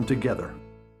together.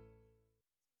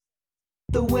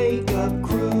 The Wake Up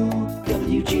Crew,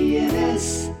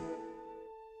 WGNS.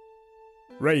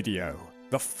 Radio,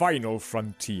 the final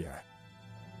frontier.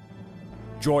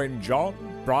 Join John,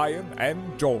 Brian,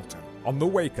 and Dalton on the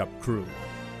Wake Up Crew.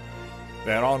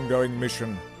 Their ongoing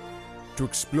mission: to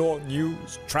explore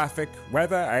news, traffic,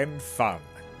 weather, and fun.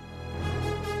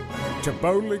 To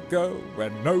boldly go where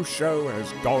no show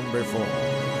has gone before.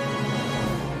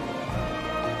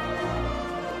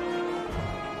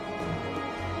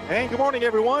 And good morning,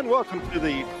 everyone. Welcome to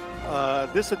the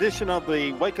this edition of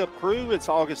the Wake Up Crew. It's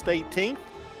August 18th,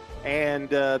 and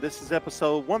this is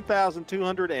episode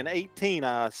 1218,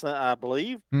 I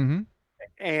believe. Mm-hmm.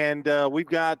 And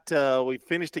we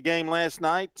finished a game last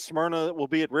night. Smyrna will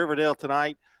be at Riverdale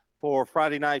tonight for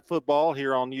Friday night football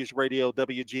here on News Radio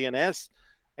WGNS.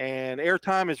 And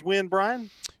airtime is when, Brian?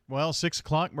 Well, 6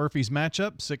 o'clock, Murphy's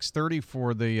matchup, 6:30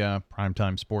 for the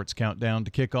Primetime Sports Countdown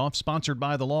to kick off, sponsored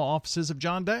by the law offices of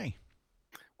John Day.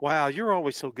 Wow, you're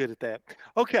always so good at that.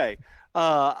 Okay,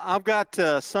 I've got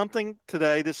something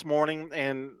today, this morning,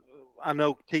 and I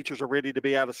know teachers are ready to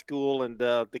be out of school and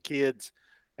the kids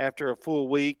after a full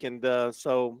week, and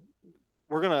so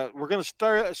we're gonna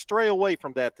stray away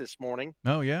from that this morning.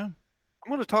 Oh, yeah? I'm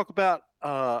going to talk about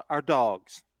our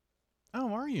dogs.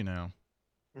 Oh, are you now?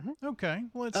 Mm-hmm. Okay,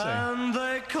 well, let's see. And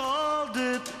they called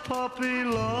it puppy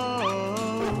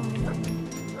love.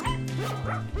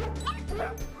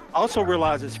 I also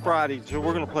realize it's Friday, so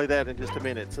we're going to play that in just a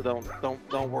minute. So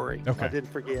don't worry. Okay. I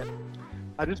didn't forget.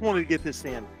 I just wanted to get this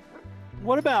in.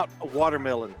 What about a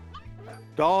watermelon?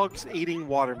 Dogs eating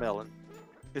watermelon.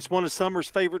 It's one of summer's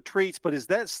favorite treats, but is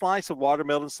that slice of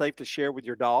watermelon safe to share with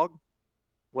your dog?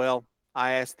 Well,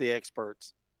 I asked the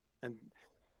experts. And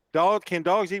can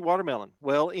dogs eat watermelon?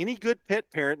 Well, any good pet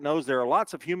parent knows there are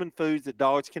lots of human foods that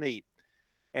dogs can eat,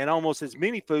 and almost as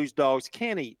many foods dogs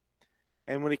can eat.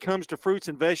 And when it comes to fruits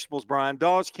and vegetables, Brian,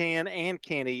 dogs can and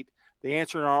can't eat. The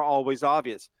answer is not always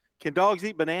obvious. Can dogs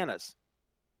eat bananas?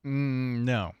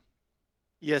 No.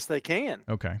 Yes, they can.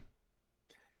 Okay.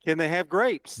 Can they have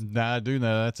grapes? I do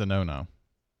know that's a no-no.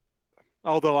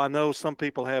 Although I know some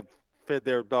people have fed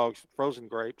their dogs frozen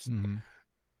grapes. Mm-hmm.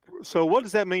 So what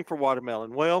does that mean for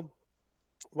watermelon? Well,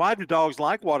 why do dogs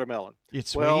like watermelon?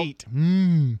 It's Well, sweet.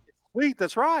 Sweet,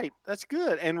 that's right. That's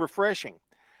good and refreshing.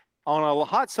 On a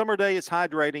hot summer day, it's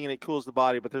hydrating and it cools the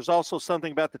body, but there's also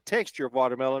something about the texture of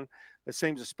watermelon that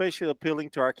seems especially appealing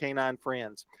to our canine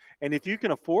friends. And if you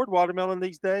can afford watermelon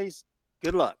these days,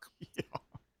 good luck. Yeah.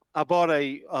 I bought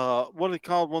what are they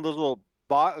called? One of those little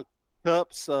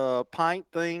cups, pint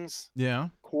things, Yeah.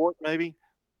 quart maybe,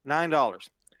 $9.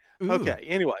 Ooh. Okay,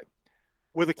 anyway,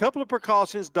 with a couple of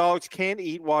precautions, dogs can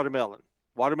eat watermelon.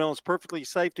 Watermelon is perfectly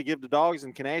safe to give to dogs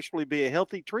and can actually be a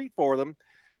healthy treat for them.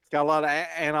 It's got a lot of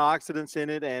antioxidants in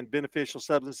it and beneficial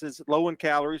substances, low in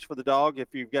calories for the dog. If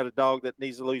you've got a dog that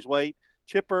needs to lose weight,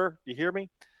 Chipper, you hear me?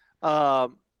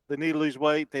 They need to lose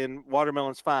weight, then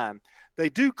watermelon's fine. They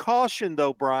do caution,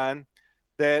 though, Brian,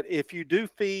 that if you do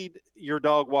feed your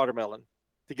dog watermelon,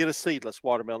 to get a seedless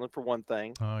watermelon for one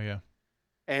thing, Oh, yeah.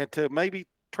 and to maybe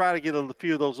try to get a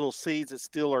few of those little seeds that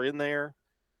still are in there,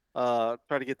 try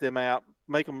to get them out,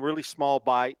 make them really small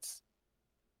bites,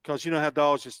 because you know how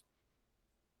dogs just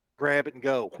grab it and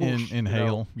go. Whoosh,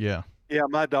 Inhale, yeah. Yeah,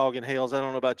 my dog inhales. I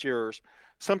don't know about yours.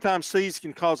 Sometimes seeds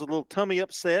can cause a little tummy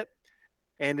upset,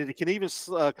 and it can even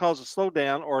cause a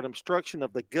slowdown or an obstruction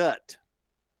of the gut.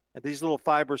 And these little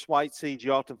fibrous white seeds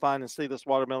you often find in seedless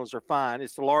watermelons are fine.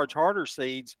 It's the large, harder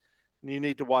seeds you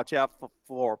need to watch out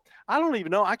for. I don't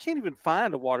even know. I can't even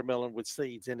find a watermelon with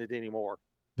seeds in it anymore.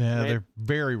 Yeah, they're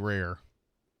very rare.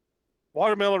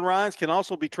 Watermelon rinds can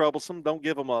also be troublesome. Don't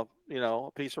give them a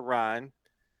piece of rind.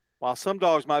 While some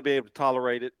dogs might be able to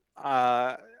tolerate it,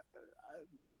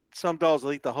 some dogs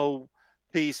will eat the whole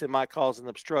piece and might cause an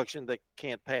obstruction that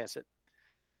can't pass it.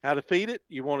 How to feed it?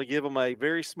 You want to give them a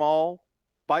very small,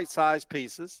 bite-sized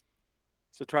pieces.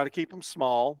 So try to keep them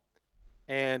small,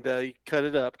 and you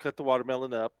cut the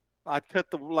watermelon up. I'd cut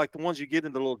the ones you get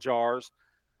in the little jars.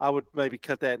 I would maybe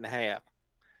cut that in half.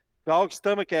 Dog's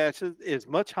stomach acid is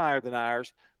much higher than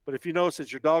ours, but if you notice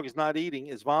that your dog is not eating,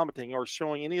 is vomiting, or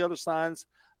showing any other signs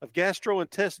of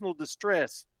gastrointestinal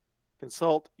distress,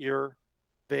 consult your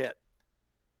vet.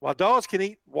 While dogs can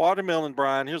eat watermelon,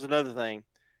 Brian, here's another thing.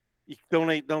 You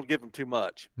don't give them too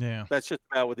much. Yeah. That's just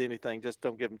about with anything. Just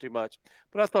don't give them too much.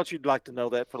 But I thought you'd like to know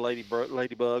that for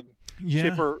Ladybug.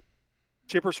 Yeah.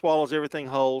 Chipper swallows everything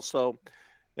whole,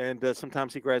 and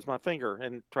sometimes he grabs my finger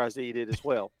and tries to eat it as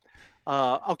well.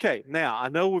 Okay, now I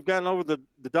know we've gotten over the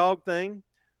dog thing.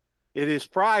 It is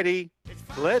Friday.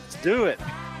 Let's do it.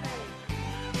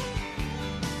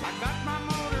 I got my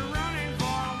motor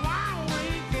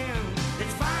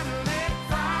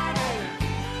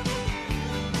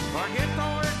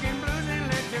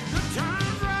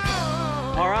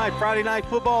right, Friday night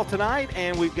football tonight,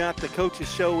 and we've got the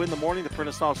coaches show in the morning, the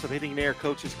Prentice Awesome Heating and Air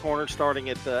Coaches Corner, starting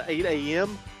at 8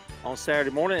 a.m. on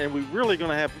Saturday morning, and we're really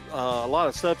going to have a lot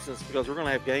of substance because we're going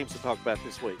to have games to talk about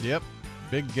this week. Yep,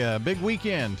 big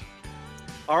weekend.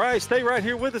 All right, stay right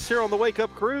here with us here on the Wake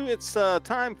Up Crew. It's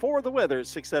time for the weather at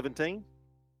 6:17.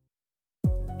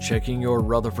 Checking your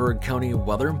Rutherford County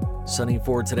weather. Sunny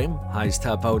for today. Highs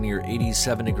top out near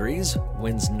 87 degrees.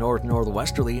 Winds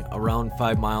north-northwesterly around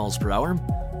 5 miles per hour.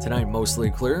 Tonight mostly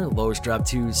clear. Lows drop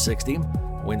to 60.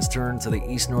 Winds turn to the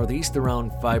east-northeast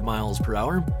around 5 miles per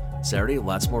hour. Saturday,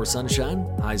 lots more sunshine.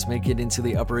 Highs make it into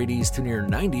the upper 80s to near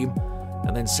 90.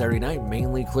 And then Saturday night,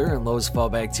 mainly clear and lows fall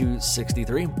back to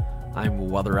 63. I'm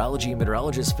weatherology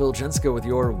meteorologist Phil Jenska with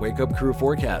your Wake Up Crew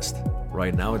forecast.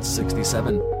 Right now it's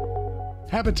 67.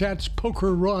 Habitat's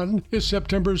Poker Run is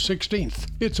September 16th.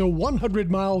 It's a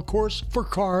 100-mile course for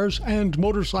cars and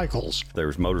motorcycles.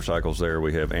 There's motorcycles there.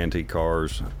 We have antique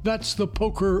cars. That's the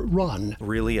Poker Run.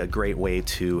 Really a great way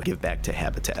to give back to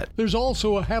Habitat. There's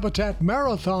also a Habitat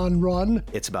Marathon Run.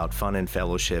 It's about fun and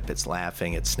fellowship. It's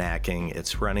laughing, it's snacking,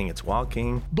 it's running, it's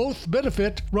walking. Both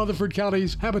benefit Rutherford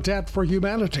County's Habitat for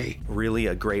Humanity. Really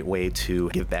a great way to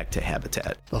give back to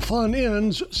Habitat. The fun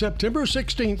ends September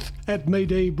 16th at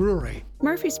Mayday Brewery.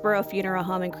 Murfreesboro Funeral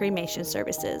Home and Cremation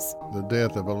Services. The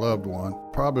death of a loved one,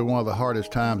 probably one of the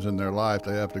hardest times in their life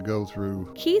they have to go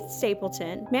through. Keith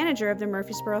Stapleton, manager of the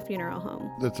Murfreesboro Funeral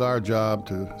Home. It's our job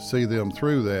to see them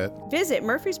through that. Visit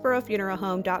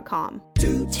murfreesborofuneralhome.com.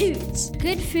 Toots,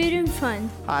 good food and fun.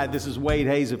 Hi, this is Wade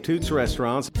Hayes of Toots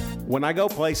Restaurants. When I go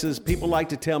places, people like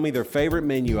to tell me their favorite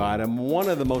menu item. One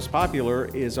of the most popular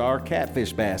is our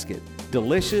catfish basket.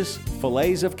 Delicious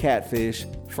fillets of catfish,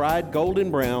 fried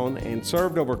golden brown and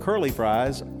served over curly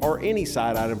fries, or any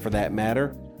side item for that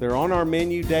matter. They're on our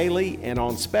menu daily and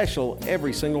on special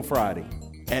every single Friday.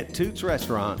 At Toots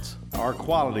Restaurants, our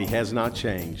quality has not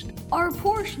changed. Our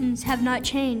portions have not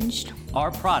changed.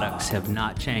 Our products have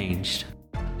not changed.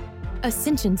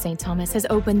 Ascension St. Thomas has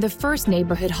opened the first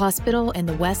neighborhood hospital in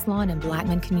the West Lawn and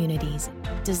Blackman communities,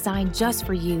 designed just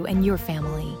for you and your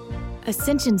family.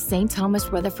 Ascension St. Thomas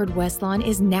Rutherford West Lawn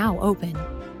is now open,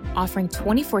 offering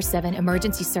 24/7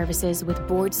 emergency services with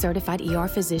board-certified ER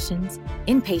physicians,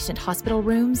 inpatient hospital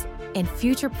rooms, and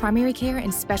future primary care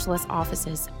and specialist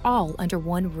offices, all under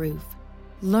one roof.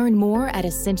 Learn more at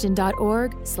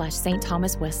ascension.org/St.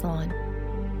 Thomas West Lawn.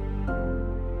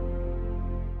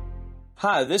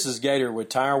 Hi, this is Gator with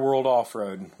Tire World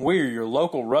Off-Road. We're your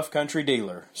local rough country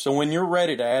dealer. So when you're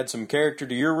ready to add some character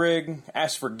to your rig,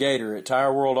 ask for Gator at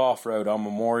Tire World Off-Road on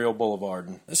Memorial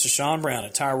Boulevard. This is Sean Brown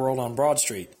at Tire World on Broad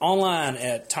Street. Online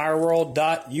at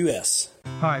tireworld.us.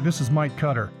 Hi, this is Mike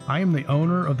Cutter. I am the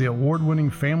owner of the award-winning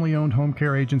family-owned home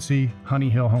care agency, Honey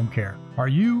Hill Home Care. Are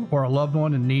you or a loved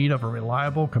one in need of a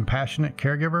reliable, compassionate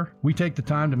caregiver? We take the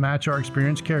time to match our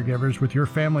experienced caregivers with your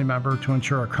family member to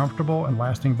ensure a comfortable and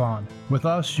lasting bond. With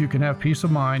us, you can have peace of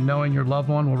mind knowing your loved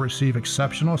one will receive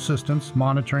exceptional assistance,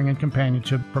 monitoring, and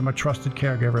companionship from a trusted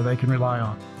caregiver they can rely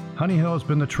on. Honey Hill has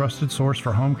been the trusted source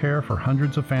for home care for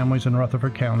hundreds of families in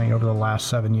Rutherford County over the last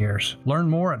 7 years. Learn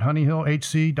more at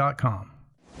honeyhillhc.com.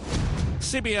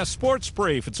 CBS Sports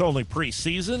Brief. It's only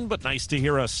preseason, but nice to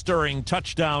hear a stirring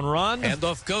touchdown run.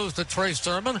 Handoff goes to Trey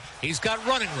Sermon. He's got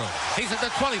running room. He's at the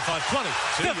 25, 20,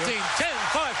 15, 10,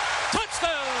 5.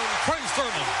 Touchdown, Trey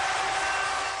Sermon.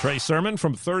 Trey Sermon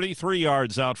from 33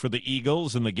 yards out for the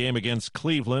Eagles in the game against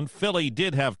Cleveland. Philly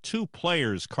did have 2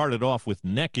 players carted off with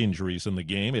neck injuries in the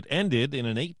game. It ended in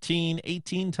an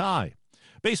 18-18 tie.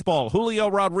 Baseball, Julio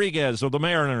Rodriguez of the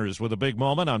Mariners with a big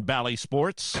moment on Bally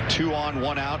Sports. 2 on,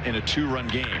 1 out in a 2-run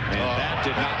game, and that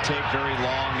did not take very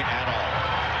long at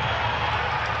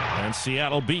all. And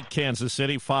Seattle beat Kansas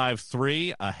City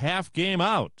 5-3, a half game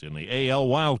out in the AL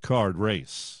wildcard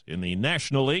race. In the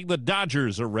National League, the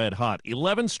Dodgers are red hot,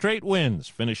 11 straight wins,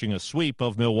 finishing a sweep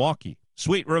of Milwaukee.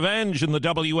 Sweet revenge in the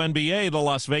WNBA. The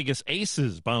Las Vegas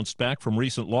Aces bounced back from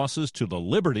recent losses to the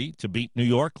Liberty to beat New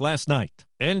York last night,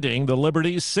 ending the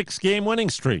Liberty's 6-game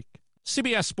winning streak.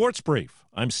 CBS Sports Brief.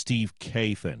 I'm Steve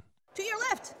Kathan. To your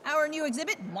left, our new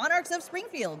exhibit, Monarchs of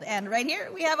Springfield. And right here,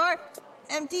 we have our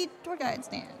empty tour guide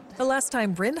stand. The last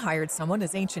time Bryn hired someone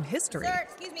is ancient history. Sir,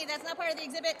 excuse me, that's not part of the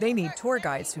exhibit. They need tour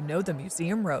guides who know the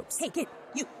museum ropes. Hey, kid,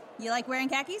 you like wearing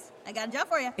khakis? I got a job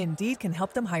for you. Indeed can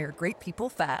help them hire great people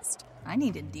fast. I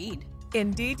need Indeed.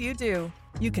 Indeed you do.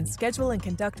 You can schedule and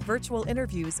conduct virtual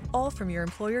interviews all from your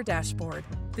employer dashboard.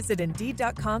 Visit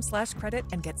Indeed.com/credit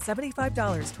and get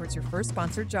 $75 towards your first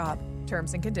sponsored job.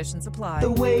 Terms and conditions apply.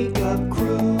 The Wake Up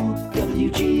Crew,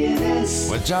 WGNS.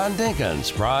 With John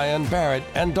Dinkins, Brian Barrett,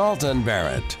 and Dalton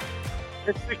Barrett.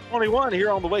 It's 6:21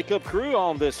 here on the Wake Up Crew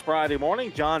on this Friday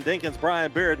morning. John Dinkins,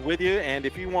 Brian Barrett with you. And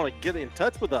if you want to get in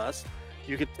touch with us,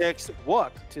 you can text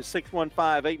WUK to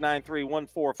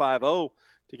 615-893-1450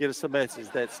 to get us a message.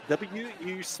 That's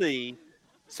WUC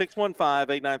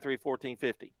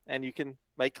 615-893-1450. And you can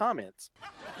make comments.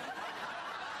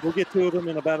 We'll get to them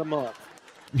in about a month.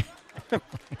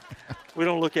 We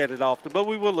don't look at it often, but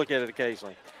we will look at it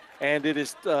occasionally. And it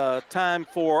is time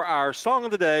for our song of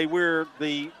the day. We're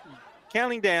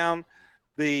counting down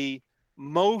the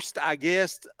most, I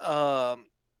guess,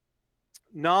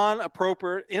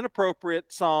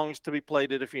 inappropriate songs to be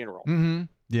played at a funeral. Mm-hmm.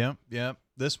 Yeah.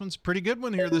 This one's a pretty good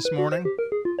one here this morning.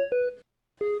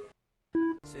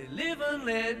 Say, live and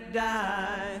let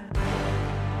die.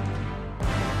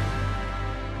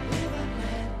 Live and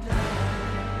let die.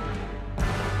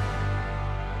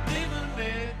 Live and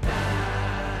let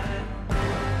die.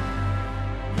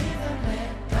 Live and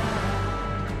let die.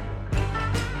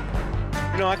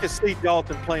 You know, I could see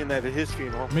Dalton playing that at his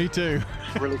funeral. Me too.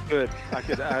 Really good. That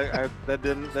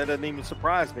doesn't even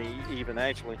surprise me, even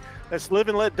actually. That's Live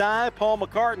and Let Die, Paul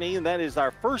McCartney, and that is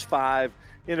our first 5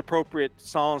 inappropriate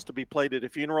songs to be played at a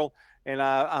funeral. And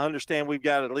I understand we've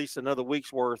got at least another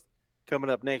week's worth coming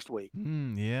up next week.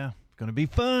 Yeah, going to be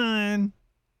fun.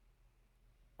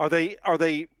 Are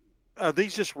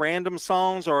these just random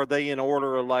songs, or are they in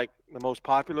order of like the most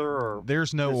popular? Or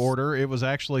there's no order. It was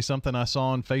actually something I saw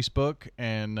on Facebook,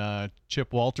 and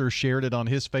Chip Walters shared it on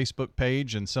his Facebook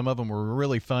page, and some of them were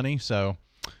really funny. So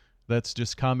that's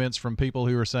just comments from people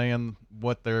who are saying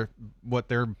what their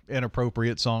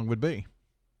inappropriate song would be.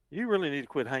 You really need to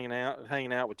quit hanging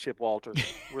out with Chip Walters.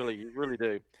 Really, you really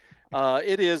do.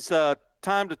 It is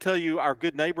time to tell you our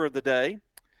good neighbor of the day.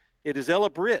 It is Ella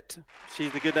Britt.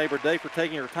 She's the good neighbor today for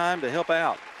taking her time to help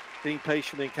out, being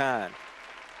patient and kind.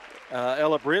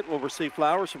 Ella Britt will receive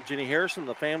flowers from Jenny Harrison and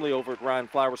the family over at Ryan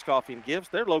Flowers Coffee and Gifts.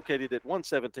 They're located at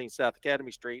 117 South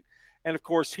Academy Street. And, of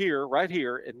course, right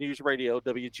here at News Radio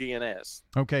WGNS.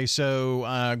 Okay,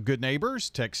 so good neighbors,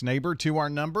 text neighbor to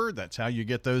our number. That's how you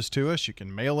get those to us. You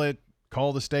can mail it,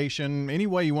 call the station, any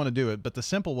way you want to do it. But the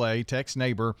simple way, text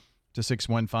neighbor to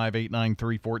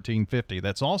 615-893-1450.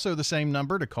 That's also the same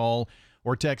number to call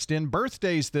or text in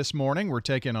birthdays this morning. We're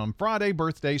taking on Friday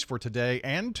birthdays for today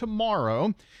and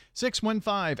tomorrow.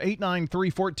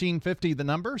 615-893-1450, the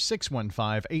number,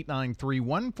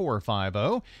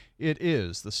 615-893-1450. It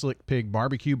is the Slick Pig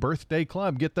Barbecue Birthday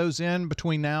Club. Get those in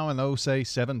between now and,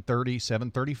 7:30,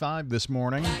 7:35 this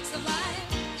morning.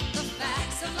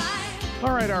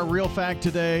 All right, our real fact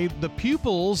today, the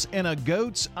pupils in a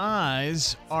goat's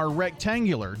eyes are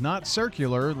rectangular, not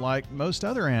circular like most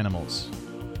other animals.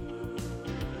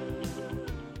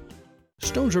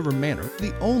 Stones River Manor,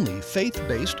 the only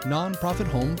faith-based nonprofit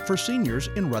home for seniors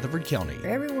in Rutherford County.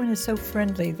 Everyone is so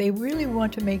friendly. They really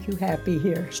want to make you happy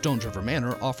here. Stones River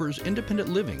Manor offers independent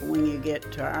living. When you get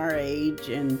to our age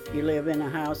and you live in a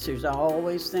house, there's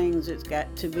always things that's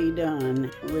got to be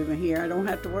done. Living here, I don't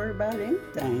have to worry about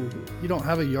anything. You don't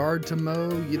have a yard to mow.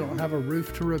 You don't have a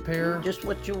roof to repair. Just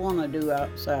what you want to do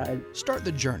outside. Start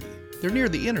the journey. They're near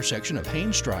the intersection of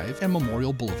Haynes Drive and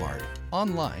Memorial Boulevard.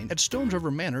 Online at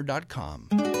stonesrivermanor.com.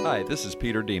 Hi, this is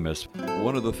Peter Demas.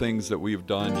 One of the things that we've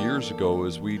done years ago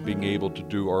is we've been able to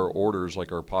do our orders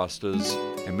like our pastas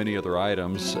and many other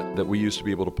items that we used to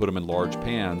be able to put them in large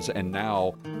pans, and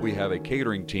now we have a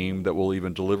catering team that will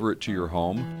even deliver it to your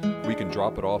home. We can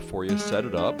drop it off for you, set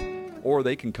it up, or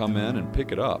they can come in and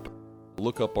pick it up.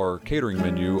 Look up our catering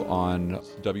menu on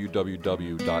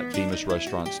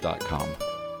www.demasrestaurants.com.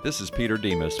 This is Peter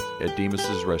Demas at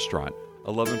Demas's Restaurant,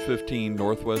 1115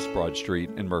 Northwest Broad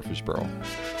Street in Murfreesboro.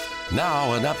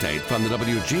 Now an update from the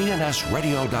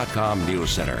WGNSradio.com News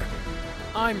Center.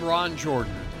 I'm Ron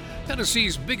Jordan.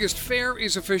 Tennessee's biggest fair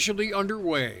is officially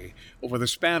underway. Over the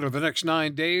span of the next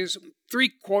 9 days,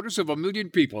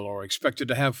 750,000 people are expected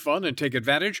to have fun and take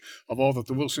advantage of all that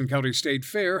the Wilson County State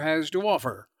Fair has to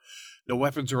offer. No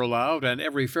weapons are allowed, and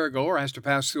every fairgoer has to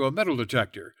pass through a metal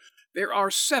detector. There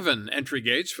are 7 entry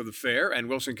gates for the fair, and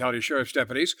Wilson County Sheriff's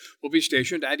deputies will be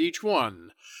stationed at each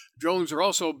one. Drones are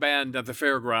also banned at the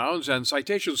fairgrounds, and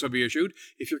citations will be issued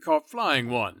if you're caught flying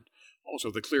one. Also,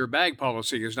 the clear bag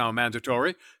policy is now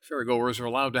mandatory. Fairgoers are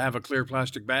allowed to have a clear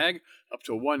plastic bag up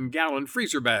to 1-gallon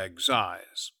freezer bag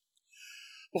size.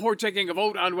 Before taking a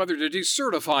vote on whether to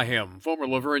decertify him, former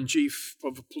Laverne Chief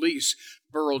of Police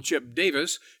Burl Chip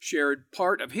Davis shared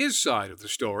part of his side of the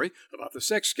story about the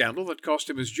sex scandal that cost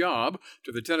him his job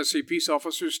to the Tennessee Peace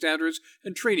Officers Standards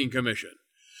and Training Commission.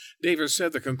 Davis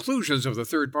said the conclusions of the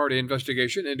third-party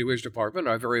investigation into his department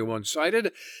are very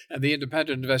one-sided, and the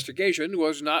independent investigation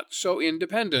was not so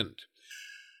independent.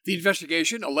 The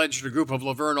investigation alleged a group of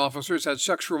Laverne officers had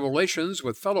sexual relations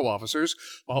with fellow officers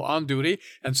while on duty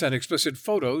and sent explicit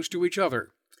photos to each other.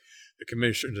 The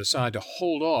commission decided to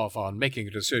hold off on making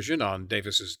a decision on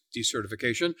Davis's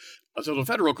decertification until a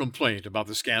federal complaint about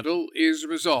the scandal is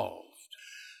resolved.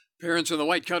 Parents in the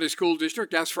White County School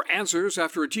District asked for answers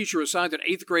after a teacher assigned an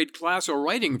 8th grade class a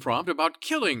writing prompt about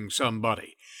killing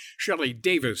somebody. Shelley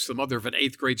Davis, the mother of an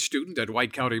 8th grade student at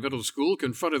White County Middle School,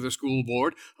 confronted the school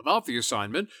board about the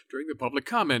assignment during the public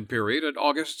comment period at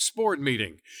August's board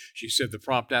meeting. She said the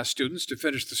prompt asked students to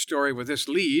finish the story with this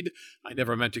lead: "I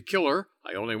never meant to kill her.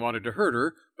 I only wanted to hurt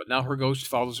her, but now her ghost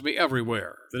follows me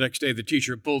everywhere." The next day, the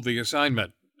teacher pulled the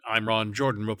assignment. I'm Ron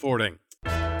Jordan reporting.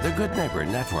 The Good Neighbor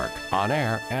Network, on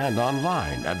air and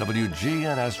online at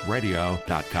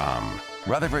WGNSradio.com.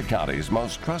 Rutherford County's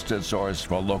most trusted source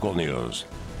for local news.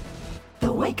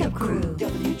 The Wake Up Crew,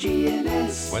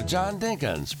 WGNS. With John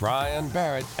Dinkins, Brian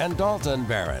Barrett, and Dalton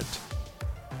Barrett.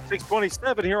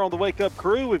 627 here on the Wake Up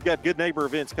Crew. We've got Good Neighbor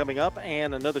events coming up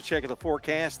and another check of the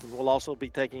forecast. And we'll also be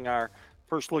taking our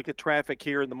first look at traffic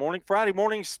here in the morning. Friday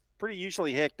morning's pretty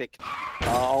usually hectic.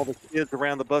 All the kids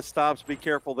around the bus stops, be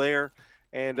careful there.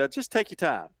 And just take your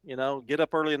time, get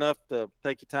up early enough to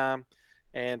take your time.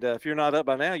 And if you're not up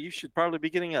by now, you should probably be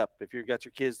getting up. If you've got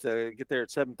your kids to get there at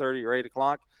 7:30 or 8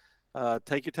 o'clock,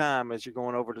 take your time as you're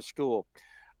going over to school.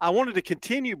 I wanted to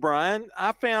continue, Brian.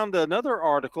 I found another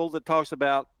article that talks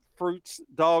about fruits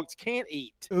dogs can't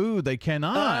eat. Ooh, they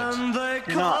cannot. And they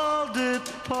called it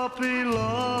puppy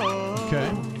love.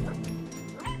 Okay.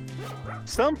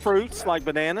 Some fruits, like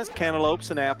bananas,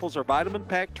 cantaloupes, and apples, are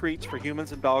vitamin-packed treats for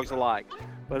humans and dogs alike.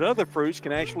 But other fruits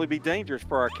can actually be dangerous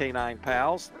for our canine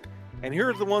pals. And here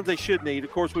are the ones they shouldn't eat.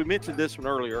 Of course, we mentioned this one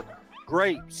earlier.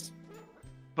 Grapes.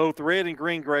 Both red and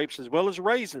green grapes, as well as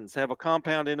raisins, have a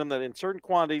compound in them that in certain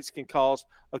quantities can cause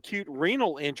acute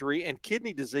renal injury and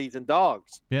kidney disease in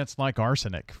dogs. Yeah, it's like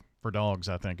arsenic for dogs,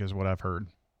 I think, is what I've heard.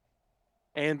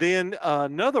 And then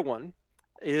another one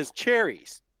is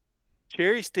cherries.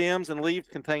 Cherry stems and leaves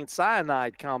contain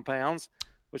cyanide compounds,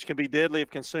 which can be deadly if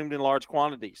consumed in large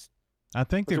quantities. I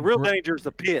think the real danger is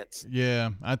the pits.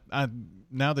 Yeah, I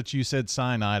now that you said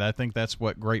cyanide, I think that's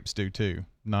what grapes do too,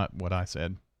 not what I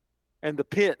said. And the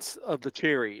pits of the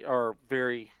cherry are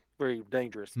very, very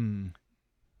dangerous. Hmm.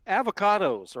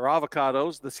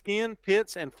 Avocados, the skin,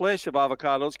 pits, and flesh of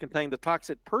avocados contain the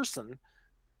toxic persin,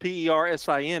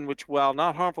 P-E-R-S-I-N, which, while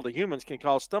not harmful to humans, can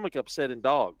cause stomach upset in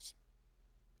dogs.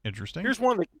 Interesting. Here's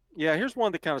one that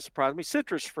kind of surprised me.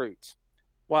 Citrus fruits.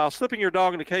 While slipping your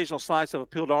dog an occasional slice of a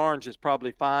peeled orange is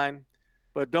probably fine,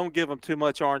 but don't give them too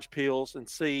much orange peels and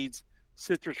seeds.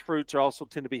 Citrus fruits also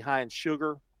tend to be high in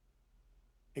sugar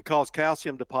and cause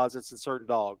calcium deposits in certain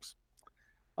dogs.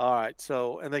 All right,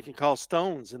 and they can cause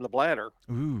stones in the bladder.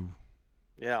 Ooh.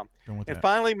 Yeah. And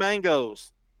Finally,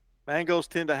 mangoes. Mangoes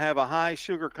tend to have a high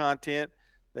sugar content.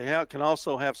 They can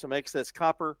also have some excess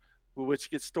copper,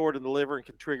 which gets stored in the liver and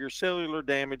can trigger cellular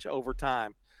damage over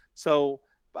time. So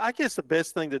I guess the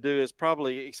best thing to do is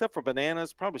probably, except for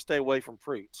bananas, probably stay away from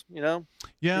fruits, Yeah.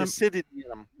 The acidity in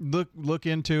them. Look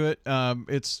into it.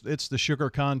 It's the sugar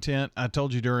content. I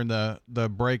told you during the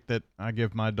break that I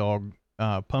give my dog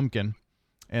pumpkin,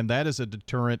 and that is a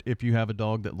deterrent if you have a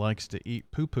dog that likes to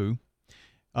eat poo-poo.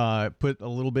 Put a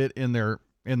little bit in their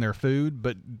food,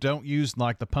 but don't use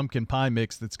like the pumpkin pie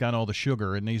mix that's got all the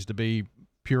sugar. It needs to be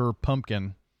pure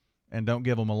pumpkin, and don't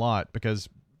give them a lot because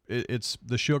it's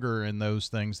the sugar in those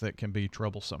things that can be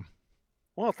troublesome.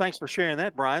 Well, thanks for sharing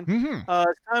that, Brian. Mm-hmm.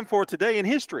 It's time for Today in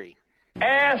History.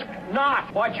 Ask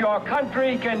not what your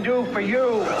country can do for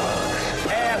you.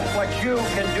 Ask what you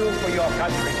can do for your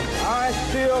country. I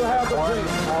still have a dream.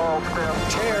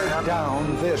 Tear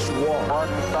down this wall.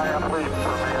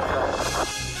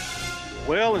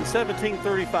 Well, in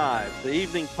 1735, the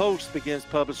Evening Post begins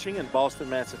publishing in Boston,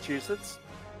 Massachusetts.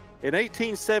 In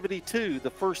 1872,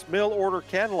 the first mail order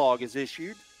catalog is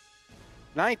issued.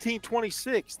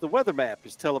 1926, the weather map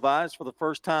is televised for the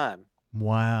first time.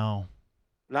 Wow.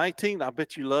 I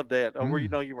bet you loved that. Oh,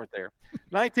 you weren't there.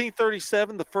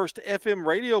 1937, the first FM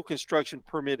radio construction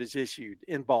permit is issued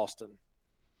in Boston.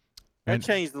 That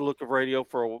changed the look of radio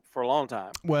for a long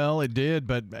time. Well, it did,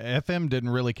 but FM didn't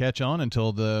really catch on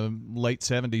until the late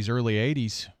 70s, early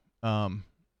 80s.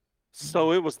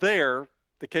 So it was there.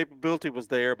 The capability was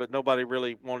there, but nobody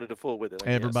really wanted to fool with it.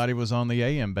 Everybody was on the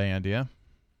AM band, yeah.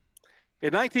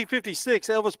 In 1956,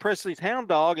 Elvis Presley's Hound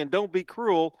Dog and Don't Be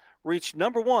Cruel reached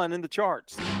 #1 in the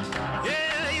charts.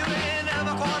 Yeah, you ain't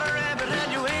never caught a rabbit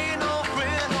and you ain't no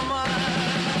friend of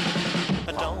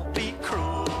mine. Don't be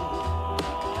cruel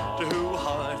to who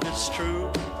heart is true.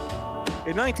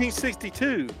 In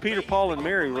 1962, Peter, Paul, and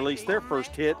Mary released their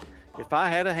first hit, If I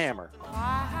Had a Hammer.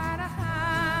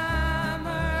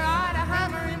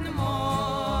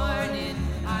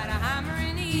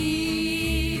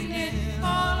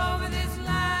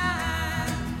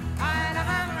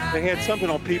 They had something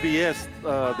on PBS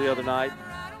the other night.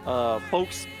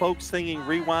 Folks singing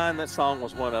Rewind. That song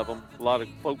was one of them. A lot of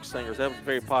folk singers. That was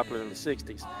very popular in the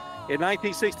 60s. In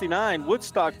 1969,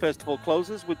 Woodstock Festival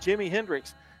closes with Jimi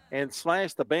Hendrix and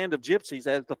Slash, the Band of Gypsies,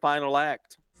 as the final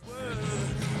act.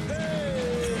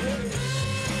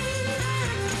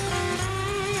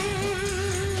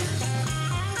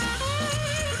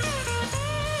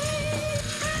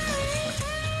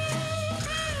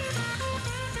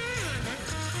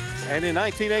 And in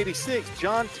 1986,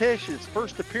 John Tesh's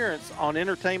first appearance on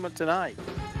Entertainment Tonight.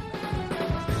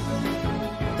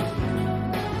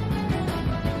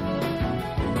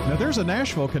 Now, there's a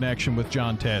Nashville connection with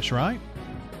John Tesh, right?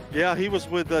 Yeah, he was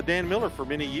with Dan Miller for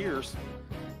many years,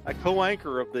 a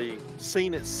co-anchor of the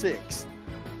Scene at 6.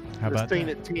 How about the Scene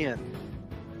that? at 10.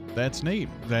 That's neat.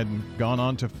 And gone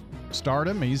on to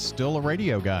stardom. He's still a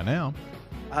radio guy now.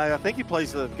 I think he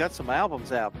got some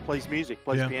albums out, plays music,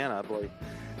 plays piano, I believe.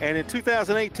 And in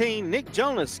 2018, Nick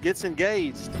Jonas gets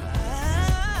engaged. So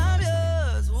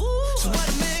what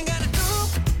a man gotta do?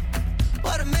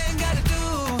 What a man gotta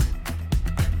do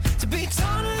to be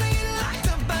totally locked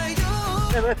up by you?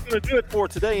 And that's going to do it for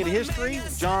Today in History.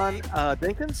 John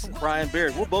Dinkins, Brian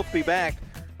Baird. We'll both be back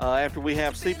after we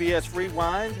have CBS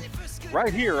Rewind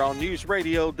right here on News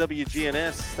Radio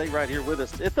WGNS. Stay right here with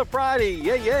us. It's a Friday.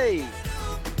 Yay, yay.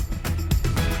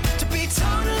 To be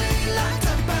totally locked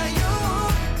up by you.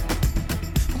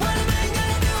 What a man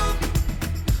gotta do?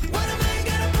 What a man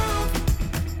gotta prove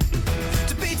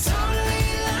to be totally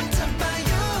locked up by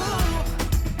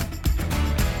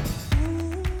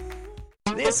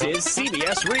you? This is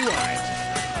CBS Rewind.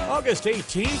 August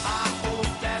 18th,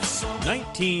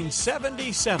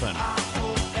 1977.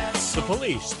 The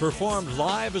Police performed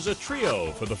live as a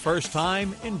trio for the first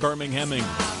time in Birmingham,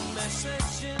 England.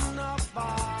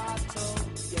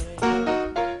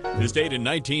 This date in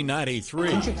 1993.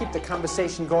 Can't you keep the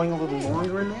conversation going a little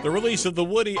longer in there? The release of the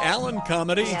Woody Allen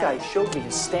comedy. This guy showed me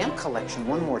his stamp collection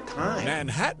one more time.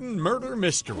 Manhattan Murder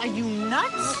Mystery. Are you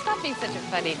nuts? Stop being such a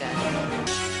funny guy.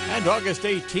 And August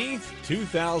 18th,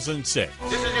 2006.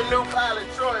 This is your new pilot,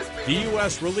 Troy. The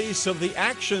U.S. release of the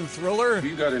action thriller. Have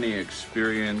you got any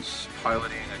experience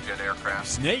piloting a jet aircraft?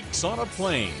 Snakes on a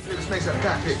Plane. The snakes on the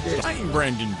cockpit. I'm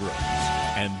Brandon Brooks.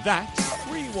 And that's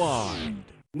Rewind.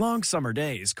 Long summer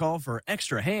days call for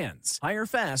extra hands. Hire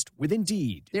fast with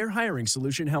Indeed. Their hiring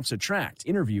solution helps attract,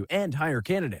 interview, and hire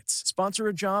candidates. Sponsor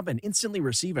a job and instantly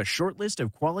receive a short list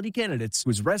of quality candidates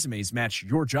whose resumes match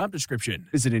your job description.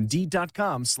 Visit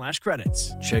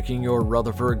Indeed.com/credits. Checking your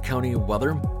Rutherford County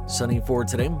weather. Sunny for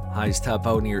today. Highs top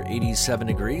out near 87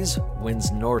 degrees.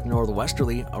 Winds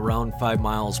north-northwesterly around 5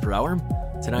 miles per hour.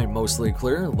 Tonight mostly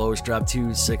clear. Lows drop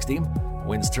to 60.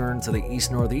 Winds turn to the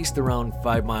east-northeast around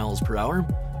 5 miles per hour.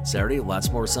 Saturday,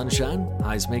 lots more sunshine.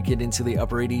 Highs make it into the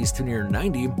upper 80s to near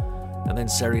 90. And then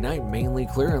Saturday night, mainly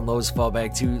clear and lows fall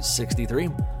back to 63.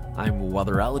 I'm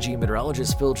weatherology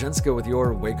meteorologist Phil Jenska with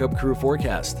your Wake Up Crew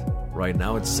forecast. Right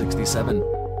now it's 67.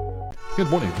 Good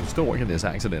morning. We're still working this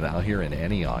accident out here in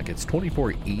Antioch. It's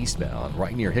 24 eastbound,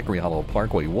 right near Hickory Hollow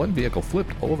Parkway. One vehicle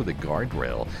flipped over the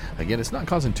guardrail. Again, it's not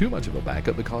causing too much of a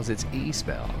backup because it's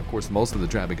eastbound. Of course, most of the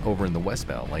traffic over in the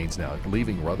westbound lanes now,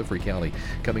 leaving Rutherford County,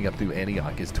 coming up through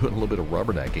Antioch, is doing a little bit of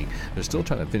rubbernecking. They're still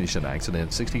trying to finish an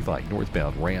accident. 65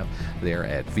 northbound ramp there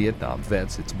at Vietnam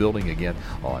Vets. It's building again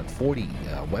on 40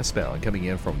 westbound coming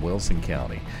in from Wilson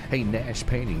County. Hey, Nash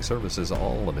Painting Services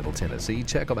all of Middle Tennessee.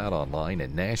 Check them out online at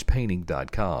nashpainting.com.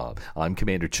 I'm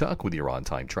Commander Chuck with your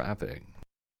on-time traffic.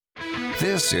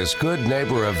 This is Good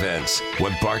Neighbor Events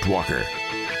with Bart Walker.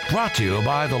 Brought to you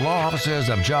by the law offices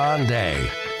of John Day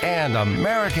and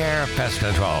AmeriCare Pest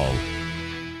Control.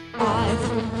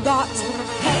 I've got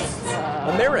pets.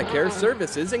 AmeriCare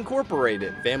Services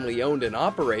Incorporated, family owned and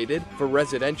operated. For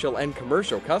residential and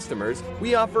commercial customers,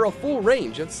 we offer a full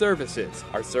range of services.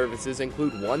 Our services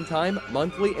include one-time,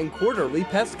 monthly, and quarterly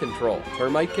pest control,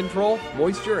 termite control,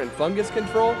 moisture and fungus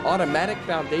control, automatic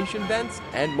foundation vents,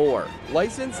 and more.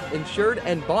 Licensed, insured,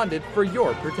 and bonded for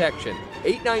your protection.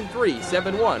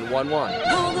 893-7111.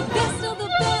 All the best of the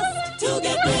best to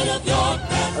get rid of your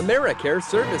pets. AmeriCare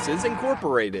Services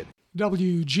Incorporated.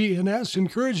 WGNS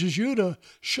encourages you to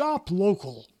shop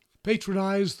local,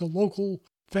 patronize the local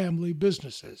family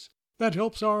businesses. That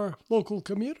helps our local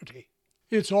community.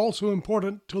 It's also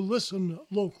important to listen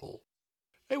local.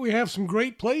 Hey, we have some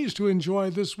great plays to enjoy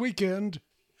this weekend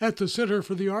At the Center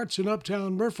for the Arts in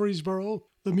Uptown Murfreesboro,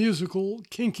 the musical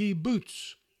Kinky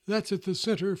Boots. That's at the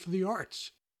Center for the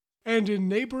Arts. And in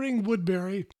neighboring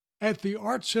Woodbury, at the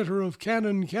Art Center of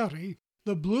Cannon County,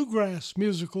 the bluegrass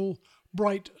musical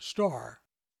Bright Star.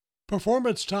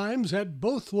 Performance times at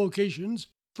both locations,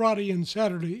 Friday and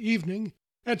Saturday evening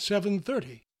at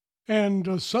 7:30, and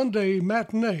a Sunday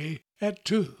matinee at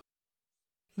 2.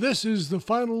 This is the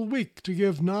final week to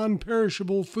give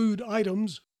non-perishable food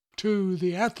items to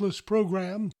the Atlas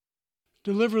program.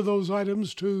 Deliver those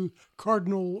items to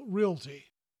Cardinal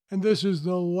Realty. And this is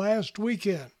the last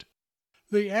weekend.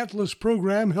 The Atlas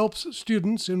program helps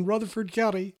students in Rutherford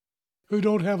County who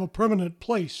don't have a permanent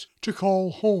place to call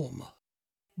home.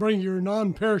 Bring your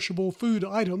non-perishable food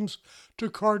items to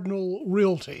Cardinal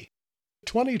Realty,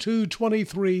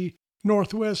 2223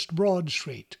 Northwest Broad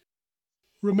Street.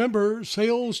 Remember,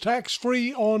 sales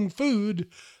tax-free on food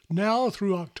now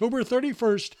through October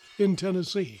 31st in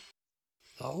Tennessee.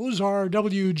 Those are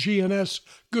WGNS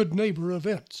Good Neighbor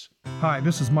events. Hi,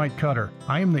 this is Mike Cutter.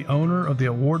 I am the owner of the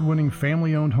award-winning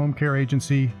family-owned home care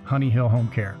agency, Honey Hill Home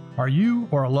Care. Are you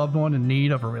or a loved one in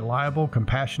need of a reliable,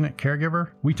 compassionate caregiver?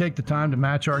 We take the time to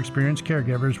match our experienced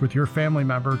caregivers with your family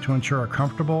member to ensure a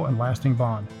comfortable and lasting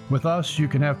bond. With us, you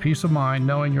can have peace of mind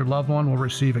knowing your loved one will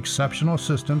receive exceptional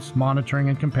assistance, monitoring,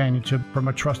 and companionship from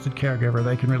a trusted caregiver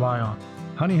they can rely on.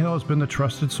 Honey Hill has been the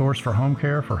trusted source for home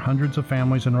care for hundreds of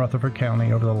families in Rutherford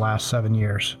County over the last 7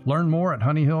 years. Learn more at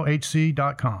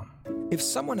honeyhillhc.com. If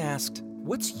someone asked,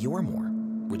 "What's your more?"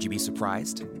 would you be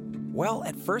surprised? Well,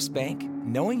 at First Bank,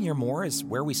 knowing your more is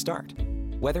where we start.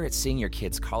 Whether it's seeing your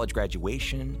kid's college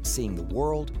graduation, seeing the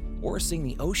world, or seeing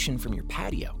the ocean from your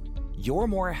patio, your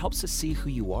more helps us see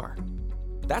who you are.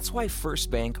 That's why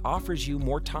First Bank offers you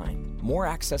more time, more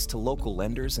access to local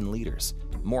lenders and leaders,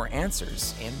 more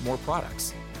answers, and more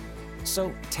products.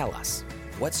 So tell us,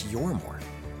 what's your more?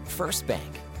 First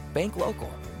Bank. Bank local.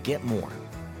 Get more.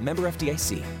 Member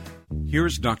FDIC.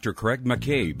 Here's Dr. Craig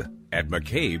McCabe at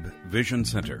McCabe Vision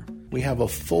Center. We have a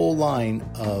full line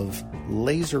of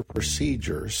laser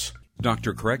procedures.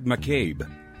 Dr. Craig McCabe.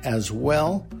 As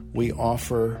well, we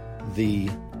offer the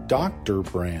Doctor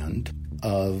brand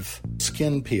of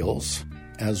skin peels,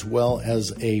 as well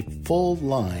as a full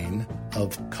line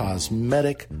of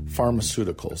cosmetic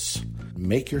pharmaceuticals.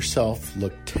 Make yourself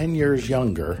look 10 years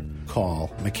younger.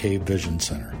 Call McCabe Vision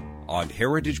Center. On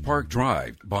Heritage Park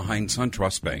Drive, behind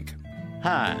SunTrust Bank.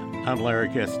 Hi, I'm Larry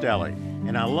Castelli,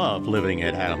 and I love living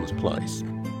at Adams Place.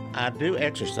 I do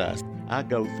exercise. I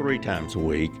go 3 times a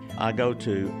week. I go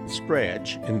to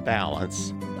stretch and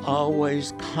balance,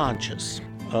 always conscious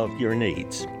of your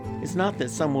needs. It's not that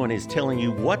someone is telling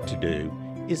you what to do,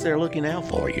 it's they're looking out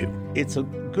for you. It's a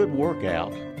good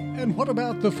workout. And what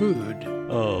about the food?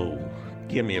 Oh,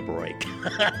 give me a break.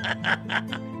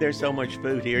 There's so much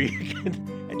food here.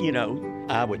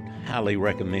 I would highly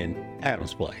recommend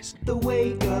Adams Place. The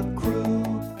Wake Up Crew,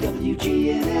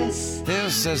 WGNS.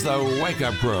 This is the Wake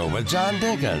Up Crew with John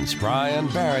Dinkins, Brian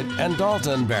Barrett, and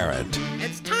Dalton Barrett.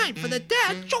 It's time for the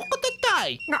dad joke of the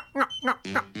day.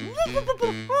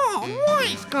 Oh,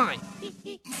 nice guy.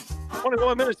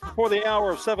 21 minutes before the hour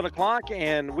of 7 o'clock,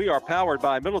 and we are powered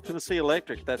by Middle Tennessee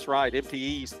Electric. That's right,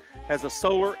 MTE's has a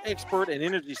solar expert and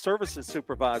energy services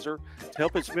supervisor to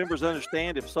help its members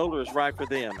understand if solar is right for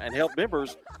them and help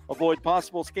members avoid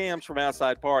possible scams from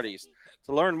outside parties.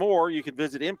 To learn more, you can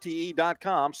visit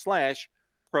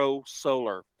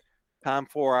mte.com/pro-solar. Time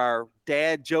for our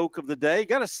dad joke of the day.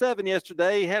 Got a 7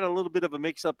 yesterday. Had a little bit of a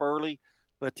mix-up early,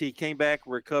 but he came back,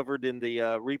 recovered in the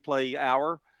replay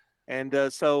hour. And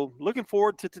so looking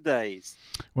forward to today's.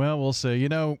 Well, we'll see.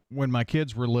 When my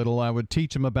kids were little, I would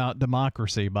teach them about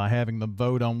democracy by having them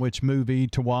vote on which movie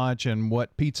to watch and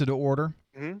what pizza to order.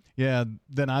 Mm-hmm. Yeah,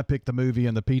 then I pick the movie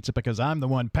and the pizza because I'm the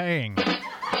one paying.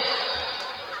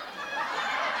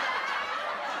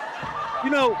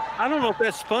 I don't know if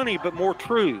that's funny, but more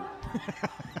true.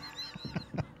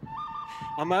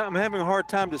 I'm having a hard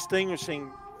time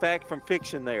distinguishing fact from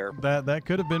fiction there. That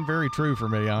could have been very true for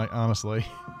me, honestly.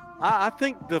 I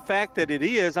think the fact that it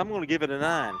is, I'm going to give it a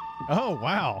 9. Oh,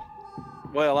 wow.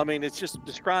 Well, it just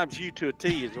describes you to a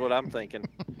T is what I'm thinking.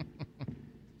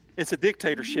 It's a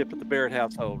dictatorship at the Barrett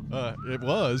household. It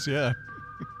was, yeah.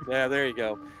 Yeah, there you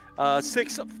go.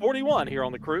 6:41 here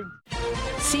on the Crew.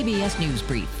 CBS News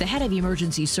Brief. The head of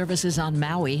emergency services on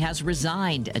Maui has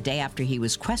resigned a day after he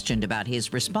was questioned about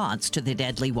his response to the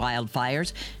deadly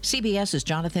wildfires. CBS's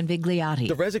Jonathan Vigliotti.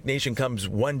 The resignation comes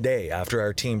one day after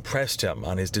our team pressed him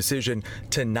on his decision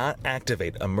to not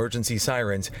activate emergency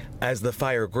sirens as the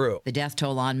fire grew. The death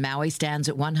toll on Maui stands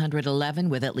at 111,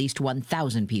 with at least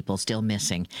 1,000 people still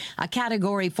missing. A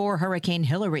Category 4 Hurricane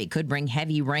Hilary could bring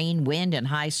heavy rain, wind, and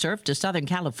high surf to Southern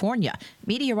California.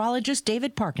 Meteorologist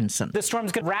David Parkinson. The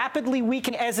storm's going to rapidly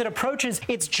weaken as it approaches.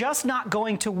 It's just not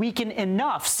going to weaken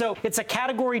enough. So it's a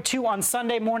Category 2 on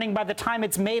Sunday morning by the time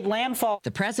it's made landfall.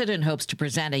 The president hopes to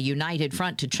present a united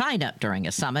front to China during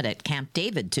a summit at Camp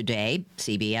David today.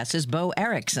 CBS's Bo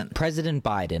Erickson. President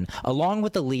Biden, along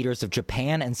with the leaders of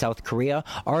Japan and South Korea,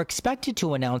 are expected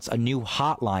to announce a new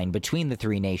hotline between the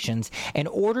three nations in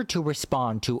order to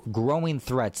respond to growing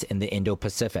threats in the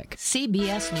Indo-Pacific.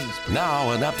 CBS News. Now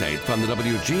an update from the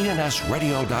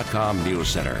WGNSradio.com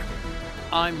News Center.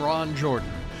 I'm Ron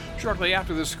Jordan. Shortly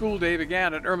after the school day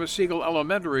began at Irma Siegel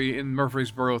Elementary in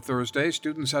Murfreesboro Thursday,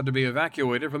 students had to be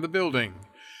evacuated from the building.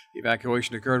 The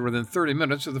evacuation occurred within 30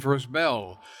 minutes of the first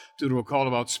bell. Due to a call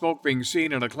about smoke being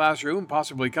seen in a classroom,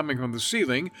 possibly coming from the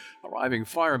ceiling, arriving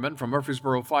firemen from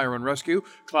Murfreesboro Fire and Rescue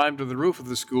climbed to the roof of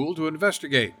the school to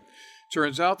investigate.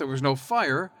 Turns out there was no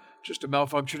fire, just a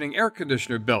malfunctioning air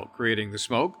conditioner belt creating the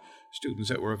smoke. Students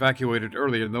that were evacuated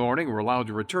early in the morning were allowed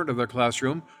to return to their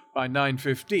classroom by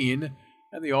 9:15,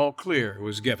 and the all-clear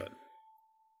was given.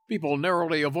 People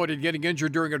narrowly avoided getting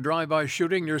injured during a drive-by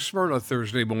shooting near Smyrna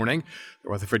Thursday morning. The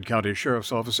Rutherford County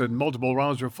Sheriff's Office said multiple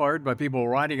rounds were fired by people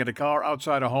riding in a car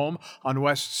outside a home on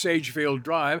West Sagefield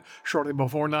Drive shortly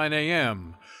before 9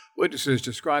 a.m. Witnesses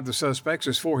described the suspects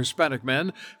as 4 Hispanic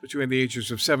men between the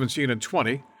ages of 17 and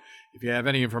 20. If you have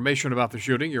any information about the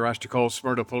shooting, you're asked to call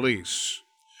Smyrna Police.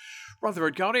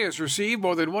 Rutherford County has received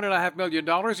more than $1.5 million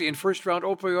in first-round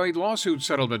opioid lawsuit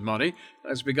settlement money and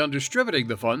has begun distributing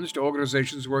the funds to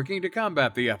organizations working to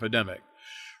combat the epidemic.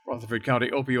 Rutherford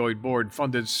County Opioid Board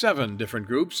funded 7 different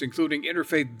groups, including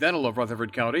Interfaith Dental of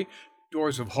Rutherford County,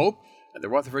 Doors of Hope, and the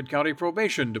Rutherford County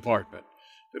Probation Department.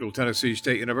 Middle Tennessee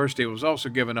State University was also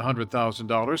given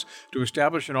 $100,000 to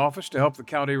establish an office to help the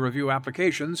county review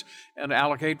applications and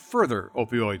allocate further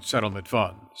opioid settlement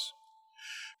funds.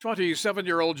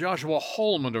 27-year-old Joshua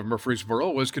Holman of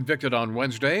Murfreesboro was convicted on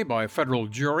Wednesday by a federal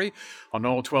jury on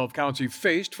all 12 counts he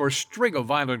faced for a string of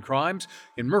violent crimes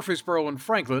in Murfreesboro and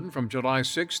Franklin from July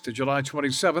 6 to July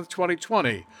 27,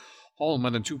 2020.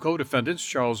 Holman and 2 co-defendants,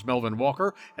 Charles Melvin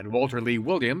Walker and Walter Lee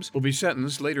Williams, will be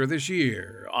sentenced later this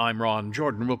year. I'm Ron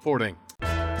Jordan reporting.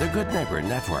 The Good Neighbor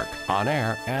Network, on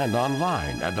air and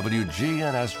online at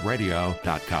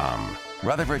WGNSradio.com.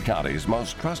 Rutherford County's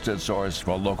most trusted source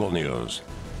for local news.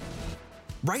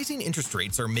 Rising interest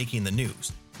rates are making the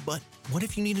news, but what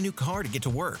if you need a new car to get to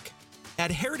work? At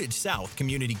Heritage South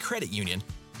Community Credit Union,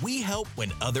 we help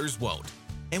when others won't.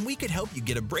 And we could help you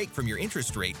get a break from your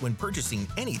interest rate when purchasing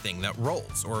anything that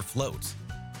rolls or floats.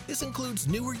 This includes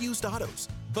newer used autos,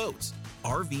 boats,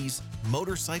 RVs,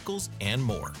 motorcycles, and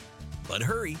more. But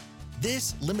hurry,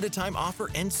 this limited time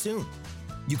offer ends soon.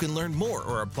 You can learn more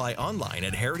or apply online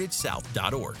at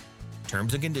heritagesouth.org.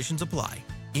 Terms and conditions apply.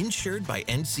 Insured by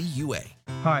NCUA.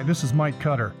 Hi, this is Mike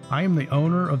Cutter. I am the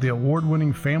owner of the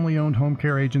award-winning family-owned home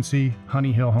care agency,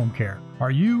 Honey Hill Home Care.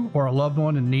 Are you or a loved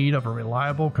one in need of a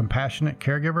reliable, compassionate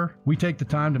caregiver? We take the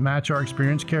time to match our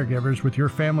experienced caregivers with your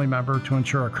family member to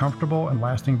ensure a comfortable and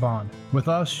lasting bond. With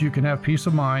us, you can have peace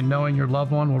of mind knowing your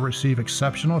loved one will receive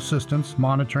exceptional assistance,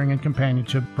 monitoring, and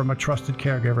companionship from a trusted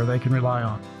caregiver they can rely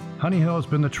on. Honey Hill has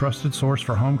been the trusted source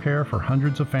for home care for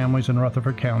hundreds of families in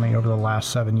Rutherford County over the last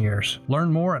 7 years.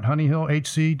 Learn more at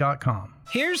honeyhillhc.com.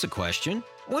 Here's a question.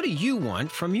 What do you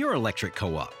want from your electric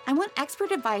co-op? I want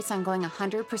expert advice on going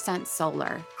 100%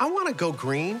 solar. I want to go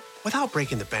green without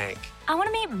breaking the bank. I want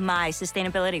to meet my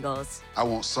sustainability goals. I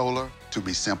want solar to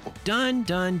be simple. Done,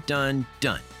 done, done,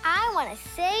 done. I want to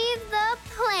save the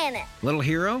planet. Little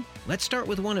hero, let's start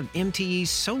with one of MTE's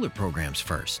solar programs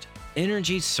first.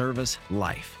 Energy Service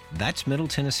Life. That's Middle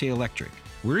Tennessee Electric.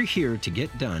 We're here to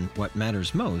get done what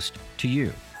matters most to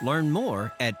you. Learn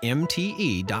more at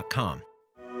mte.com.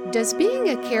 Does being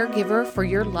a caregiver for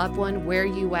your loved one wear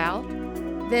you out?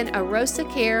 Then Arosa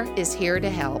Care is here to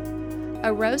help.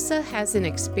 Arosa has an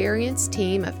experienced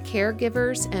team of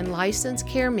caregivers and licensed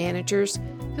care managers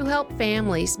who help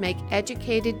families make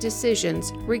educated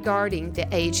decisions regarding the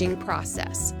aging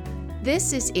process.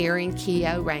 This is Erin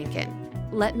Keogh Rankin.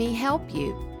 Let me help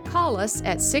you. Call us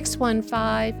at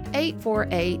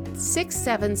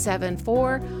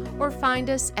 615-848-6774 or find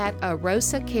us at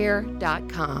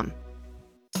arosacare.com.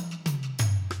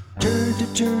 Turn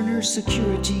to Turner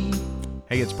Security.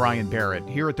 Hey, it's Brian Barrett.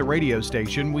 Here at the radio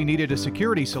station, we needed a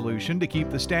security solution to keep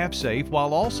the staff safe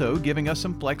while also giving us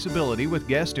some flexibility with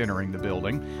guests entering the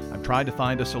building. I've tried to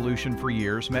find a solution for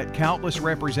years, met countless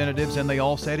representatives, and they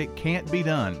all said it can't be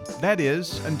done. That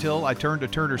is, until I turned to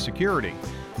Turner Security.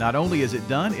 Not only is it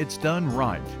done, it's done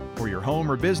right. For your home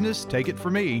or business, take it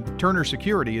from me, Turner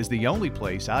Security is the only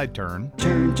place I'd turn.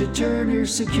 Turn to Turner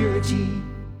Security.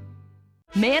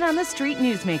 Man on the Street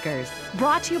Newsmakers,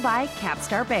 brought to you by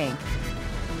Capstar Bank.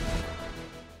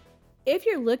 If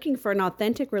you're looking for an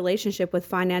authentic relationship with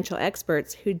financial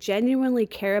experts who genuinely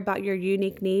care about your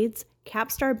unique needs,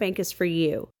 Capstar Bank is for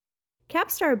you.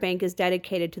 Capstar Bank is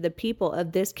dedicated to the people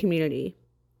of this community.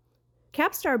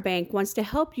 Capstar Bank wants to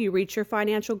help you reach your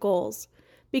financial goals,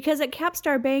 because at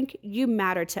Capstar Bank, you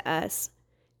matter to us.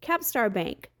 Capstar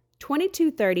Bank,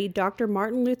 2230 Dr.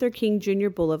 Martin Luther King Jr.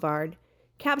 Boulevard,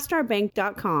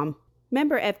 capstarbank.com.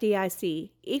 Member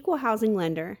FDIC, Equal Housing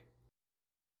Lender.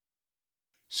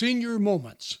 Senior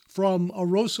Moments from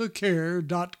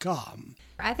arosacare.com.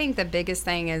 I think the biggest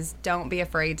thing is don't be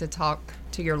afraid to talk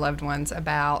to your loved ones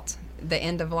about the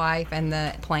end of life and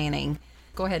the planning.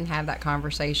 Go ahead and have that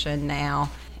conversation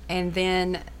now, and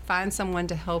then find someone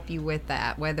to help you with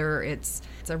that, whether it's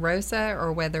AROSA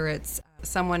or whether it's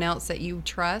someone else that you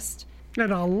trust.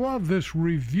 And I love this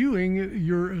reviewing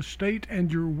your estate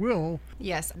and your will.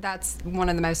 Yes, that's one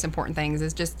of the most important things,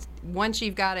 is just once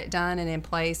you've got it done and in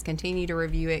place, continue to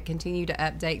review it, continue to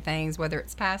update things, whether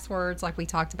it's passwords like we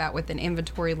talked about with an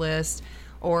inventory list,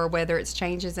 or whether it's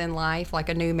changes in life like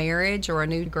a new marriage or a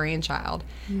new grandchild.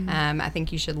 I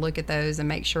think you should look at those and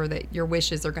make sure that your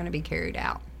wishes are going to be carried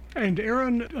out. And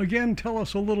Erin, again, tell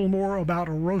us a little more about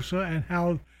AROSA and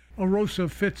how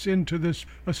AROSA fits into this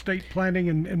estate planning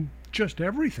and just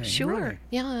everything. Sure. Really.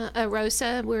 Yeah,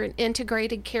 AROSA, we're an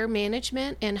integrated care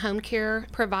management and home care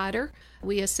provider.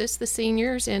 We assist the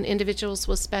seniors and individuals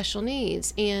with special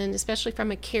needs, and especially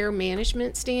from a care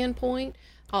management standpoint,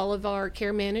 all of our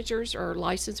care managers are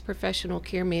licensed professional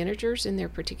care managers in their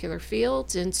particular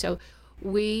fields, and so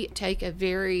we take a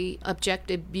very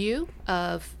objective view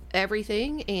of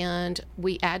everything, and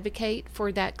we advocate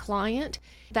for that client.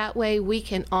 That way we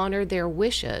can honor their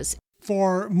wishes.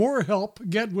 For more help,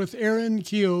 get with Erin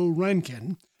Keogh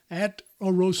Rankin at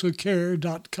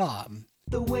arosacare.com.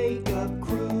 The Wake Up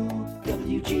Crew,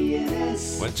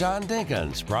 WGNS. With John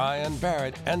Dinkins, Brian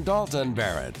Barrett, and Dalton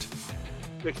Barrett.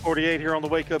 6:48 here on the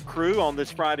Wake Up Crew on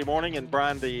this Friday morning, and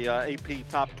Brian, the AP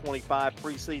Top 25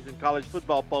 preseason college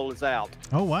football poll is out.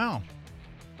 Oh, wow.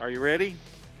 Are you ready?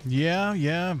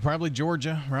 Yeah, probably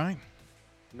Georgia, right?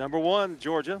 Number 1,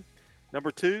 Georgia. Number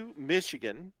 2,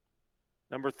 Michigan.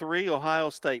 Number 3, Ohio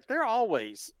State. They're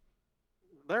always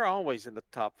in the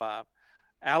top 5.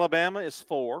 Alabama is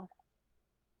 4.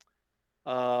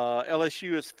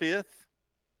 LSU is 5th.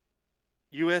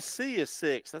 USC is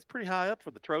 6th. That's pretty high up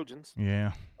for the Trojans.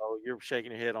 Yeah. Oh, you're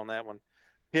shaking your head on that one.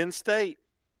 Penn State.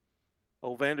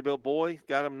 Old Vanderbilt boy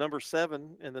got him number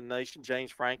 7 in the nation,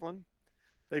 James Franklin.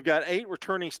 They've got 8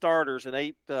 returning starters and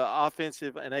 8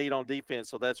 offensive and 8 on defense,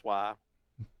 so that's why.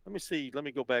 Let me see. Let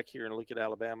me go back here and look at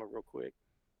Alabama real quick.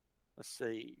 Let's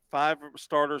see. 5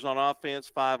 starters on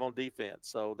offense, 5 on defense.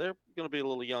 So they're going to be a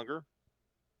little younger.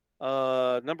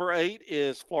 Number 8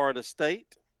 is Florida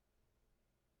State.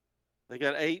 They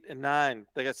got 8 and 9.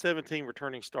 They got 17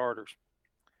 returning starters.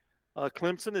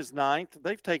 Clemson is 9th.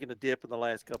 They've taken a dip in the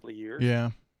last couple of years.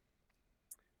 Yeah.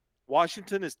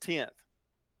 Washington is 10th.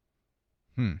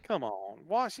 Come on.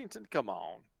 Washington, come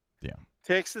on. Yeah.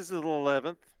 Texas is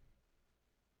 11th.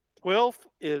 12th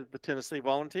is the Tennessee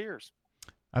Volunteers.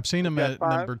 I've seen them at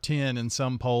number 10 in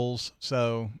some polls,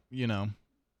 so, they're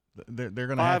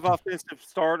going to have 5 offensive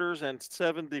starters and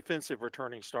 7 defensive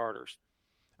returning starters.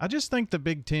 I just think the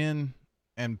Big Ten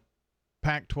and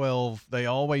Pac-12, they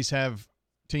always have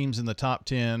teams in the top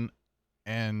 10,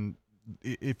 and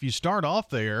if you start off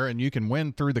there and you can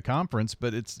win through the conference,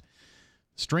 but it's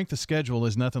strength of schedule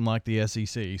is nothing like the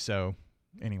SEC, so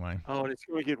anyway. Oh, and it's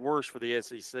going to get worse for the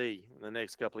SEC in the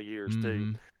next couple of years,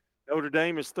 too. Notre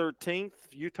Dame is 13th,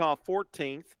 Utah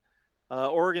 14th,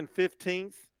 Oregon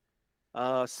 15th,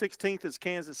 16th is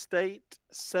Kansas State,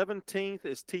 17th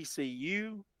is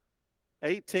TCU,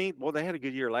 18th. Well, they had a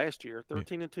good year last year,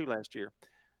 13-2 last year.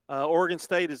 Oregon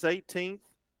State is 18th,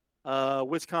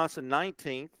 Wisconsin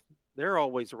 19th. They're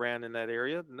always around in that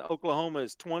area. And Oklahoma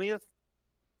is 20th.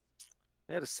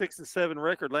 They had a 6-7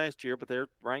 record last year, but they're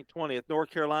ranked 20th.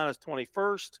 North Carolina is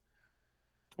 21st.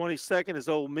 22nd is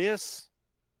Ole Miss,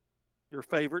 your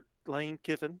favorite, Lane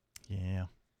Kiffin. Yeah.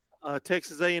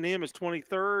 Texas A&M is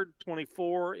 23rd.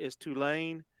 24 is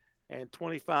Tulane, and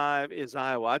 25 is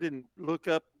Iowa. I didn't look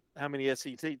up how many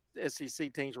SEC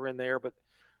teams were in there, but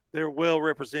they're well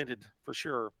represented for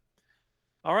sure.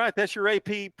 All right, that's your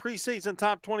AP preseason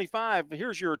top 25.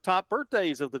 Here's your top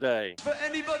birthdays of the day. For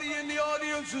anybody in the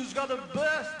audience who's got a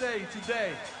birthday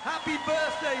today, happy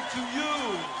birthday to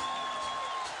you.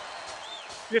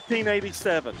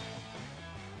 1587,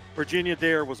 Virginia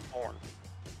Dare was born.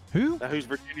 Who? Now, who's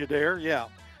Virginia Dare? Yeah,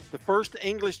 the first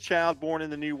English child born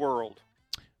in the New World.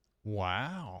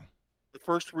 Wow. The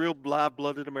first real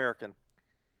live-blooded American.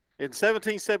 In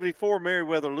 1774,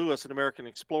 Meriwether Lewis, an American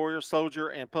explorer, soldier,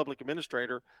 and public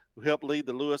administrator who helped lead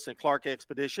the Lewis and Clark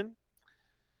expedition.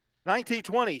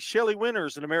 1920, Shelley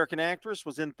Winters, an American actress,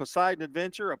 was in Poseidon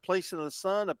Adventure, A Place in the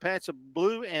Sun, A Patch of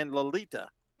Blue, and Lolita.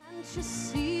 Can't you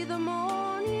see the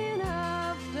morning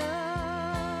after?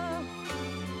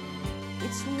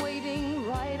 It's waiting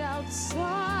right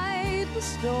outside the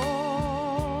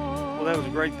store. Well, that was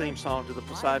a great theme song to the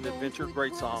Poseidon Adventure.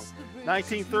 Great song.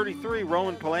 1933,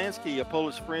 Roman Polanski, a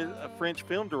Polish French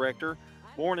film director,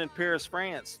 born in Paris,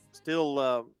 France,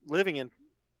 still living in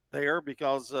there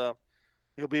because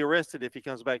he'll be arrested if he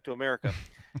comes back to America.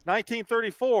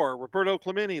 1934, Roberto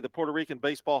Clemente, the Puerto Rican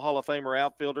Baseball Hall of Famer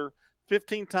outfielder,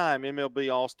 15-time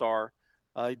MLB All-Star.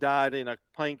 He died in a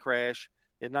plane crash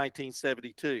in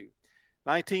 1972.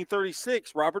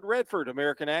 1936, Robert Redford,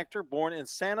 American actor, born in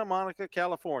Santa Monica,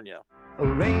 California.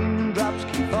 Raindrops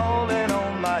keep falling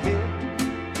on my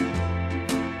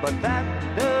head, but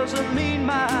that doesn't mean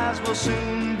my eyes will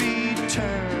soon be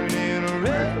turning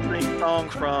red. The theme song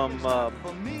from,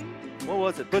 what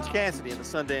was it, Butch Cassidy and the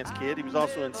Sundance Kid. He was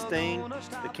also in Sting,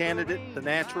 The Candidate, The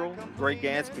Natural, Great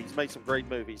Gatsby. He's made some great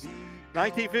movies.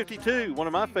 1952, one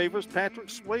of my favorites, Patrick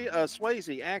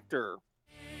Swayze, actor.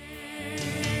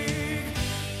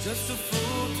 Just a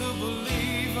fool to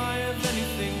believe I have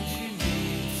anything she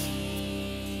needs.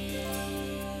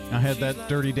 I had that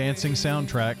Dirty Dancing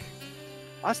soundtrack.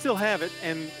 I still have it,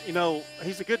 and you know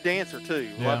he's a good dancer too.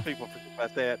 A lot of people forget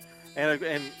about that, and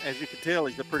as you can tell,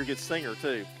 he's a pretty good singer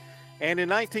too. And in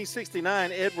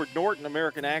 1969, Edward Norton,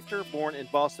 American actor, born in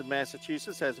Boston,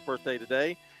 Massachusetts, has a birthday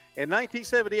today. In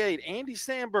 1978, Andy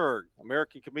Samberg,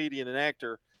 American comedian and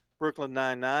actor, Brooklyn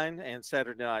Nine-Nine and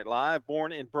Saturday Night Live,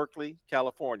 born in Berkeley,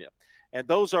 California. And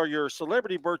those are your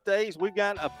celebrity birthdays. We've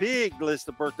got a big list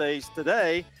of birthdays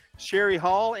today. Sherry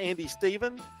Hall, Andy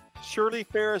Stephen, Shirley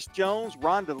Ferris Jones,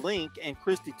 Rhonda Link, and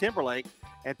Christy Timberlake.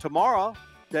 And tomorrow,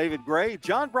 David Gray,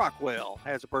 John Brockwell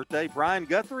has a birthday. Brian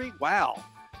Guthrie, wow.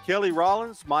 Kelly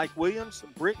Rollins, Mike Williams,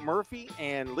 Britt Murphy,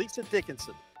 and Lisa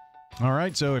Dickinson. All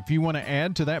right, so if you want to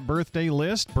add to that birthday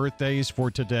list, birthdays for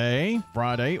today,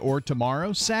 Friday, or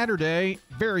tomorrow, Saturday,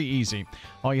 very easy.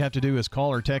 All you have to do is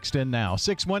call or text in now,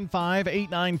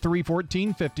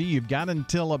 615-893-1450. You've got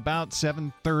until about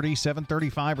 7:30,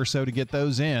 7:35 or so to get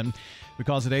those in,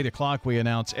 because at 8 o'clock we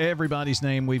announce everybody's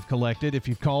name we've collected. If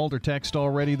you've called or texted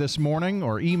already this morning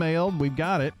or emailed, we've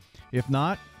got it. If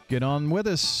not, get on with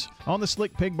us on the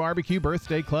Slick Pig Barbecue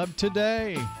Birthday Club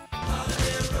today.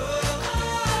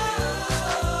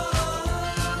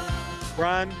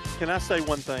 Brian, can I say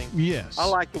one thing? Yes. I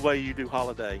like the way you do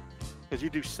holiday because you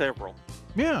do several.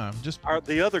 Yeah,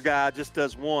 the other guy just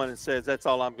does one and says, that's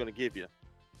all I'm going to give you.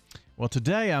 Well,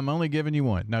 today I'm only giving you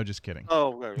one. No, just kidding.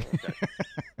 Oh, okay.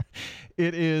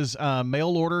 It is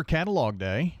Mail Order Catalog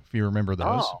Day, if you remember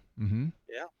those. Oh,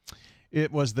 yeah.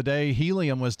 It was the day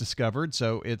helium was discovered,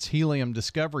 so it's Helium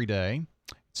Discovery Day.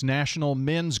 It's National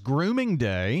Men's Grooming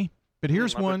Day. But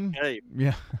here's one.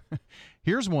 Yeah.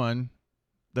 Here's one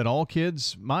that all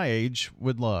kids my age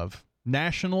would love.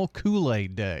 National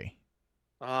Kool-Aid Day.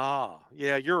 Ah,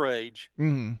 yeah, your age.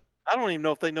 Mm-hmm. I don't even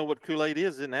know if they know what Kool-Aid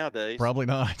is nowadays. Probably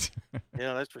not.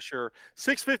 Yeah, that's for sure.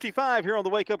 6:55 here on the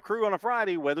Wake Up Crew on a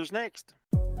Friday. Weather's next.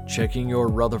 Checking your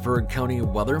Rutherford County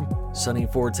weather. Sunny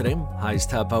for today. Highs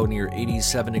top out near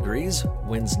 87 degrees.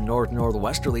 Winds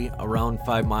north-northwesterly around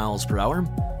 5 miles per hour.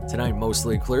 Tonight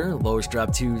mostly clear. Lows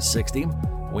drop to 60.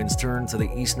 Winds turn to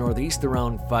the east-northeast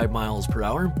around 5 miles per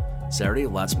hour. Saturday,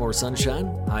 lots more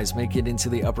sunshine. Highs make it into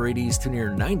the upper 80s to near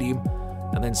 90.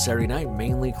 And then Saturday night,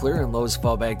 mainly clear and lows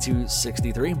fall back to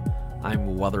 63.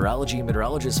 I'm weatherology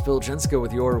meteorologist Phil Jensko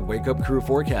with your Wake Up Crew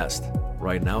forecast.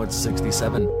 Right now it's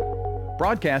 67.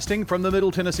 Broadcasting from the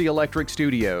Middle Tennessee Electric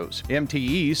Studios,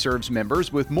 MTE serves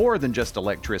members with more than just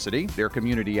electricity. Their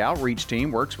community outreach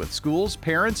team works with schools,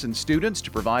 parents, and students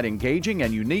to provide engaging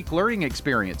and unique learning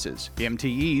experiences.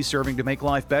 MTE serving to make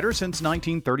life better since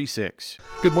 1936.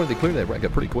 Good morning. They cleared that wreck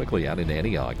up pretty quickly out in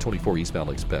Antioch. 24 eastbound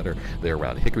looks better. They're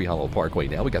around Hickory Hollow Parkway.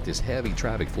 Now we got this heavy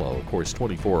traffic flow. Of course,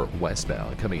 24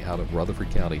 westbound coming out of Rutherford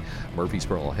County,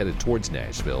 Murfreesboro, headed towards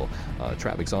Nashville.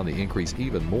 Traffic's on the increase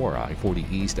even more.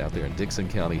 I-40 east out there in Dixon Dickson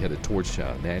County headed towards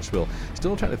Nashville.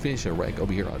 Still trying to finish a wreck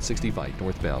over here on 65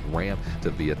 northbound ramp to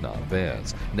Vietnam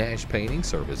Vets. Nash Painting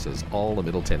services all of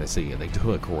Middle Tennessee, and they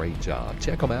do a great job.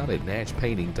 Check them out at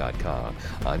nashpainting.com.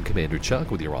 I'm Commander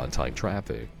Chuck with your on-time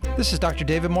traffic. This is Dr.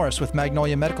 David Morris with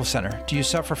Magnolia Medical Center. Do you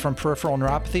suffer from peripheral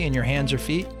neuropathy in your hands or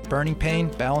feet, burning pain,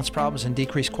 balance problems, and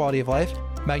decreased quality of life?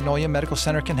 Magnolia Medical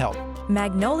Center can help.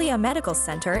 Magnolia Medical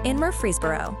Center in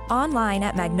Murfreesboro. Online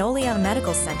at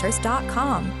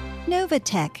magnoliamedicalcenters.com.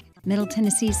 Novatech, Middle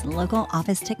Tennessee's local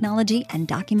office technology and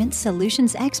document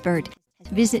solutions expert.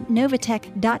 Visit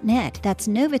novatech.net. That's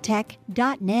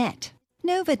novatech.net.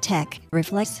 Novatech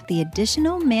reflects the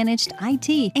additional managed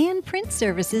IT and print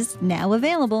services now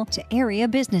available to area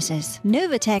businesses.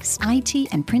 Novatech's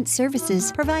IT and print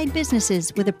services provide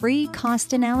businesses with a free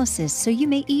cost analysis so you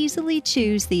may easily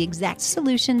choose the exact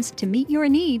solutions to meet your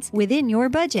needs within your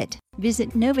budget.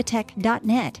 Visit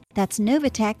novatech.net. That's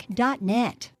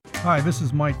novatech.net. Hi, this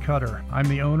is Mike Cutter. I'm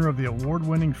the owner of the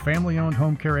award-winning family-owned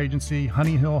home care agency,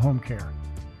 Honey Hill Home Care.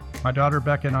 My daughter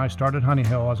Becca and I started Honey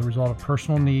Hill as a result of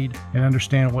personal need and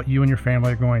understand what you and your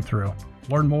family are going through.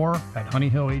 Learn more at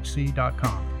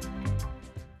honeyhillhc.com.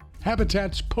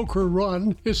 Habitat's Poker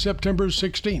Run is September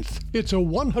 16th. It's a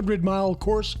 100-mile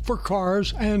course for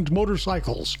cars and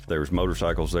motorcycles. There's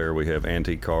motorcycles there. We have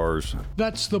antique cars.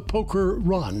 That's the Poker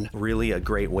Run. Really a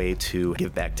great way to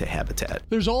give back to Habitat.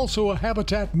 There's also a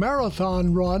Habitat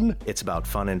Marathon Run. It's about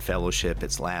fun and fellowship.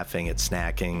 It's laughing, it's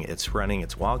snacking, it's running,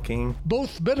 it's walking.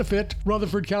 Both benefit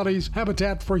Rutherford County's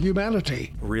Habitat for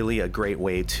Humanity. Really a great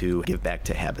way to give back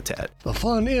to Habitat. The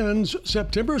fun ends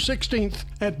September 16th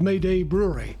at Mayday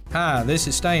Brewery. Hi, this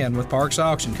is Stan with Parks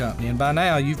Auction Company, and by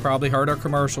now you've probably heard our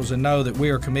commercials and know that we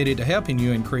are committed to helping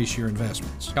you increase your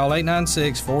investments. Call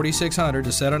 896-4600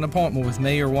 to set an appointment with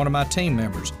me or one of my team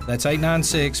members. That's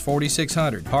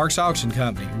 896-4600. Parks Auction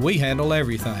Company. We handle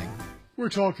everything. We're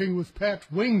talking with Pat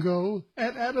Wingo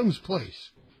at Adams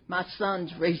Place. My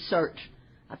son's researched,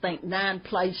 I think, 9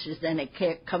 places, and it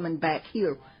kept coming back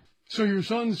here. So your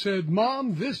son said,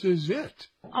 Mom, this is it.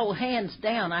 Oh, hands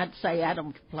down, I'd say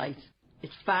Adams Place.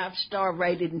 It's 5-star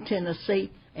rated in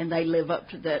Tennessee, and they live up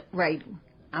to that rating.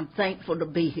 I'm thankful to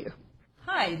be here.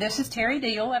 Hi, this is Terry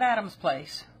Deal at Adams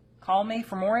Place. Call me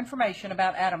for more information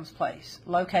about Adams Place,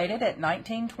 located at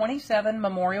 1927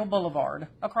 Memorial Boulevard,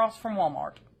 across from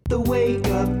Walmart. The Wake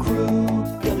Up Crew,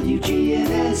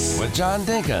 WGNS. With John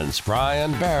Dinkins,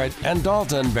 Brian Barrett, and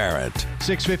Dalton Barrett.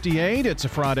 6:58, it's a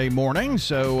Friday morning,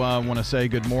 so I want to say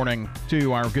good morning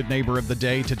to our good neighbor of the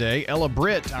day today, Ella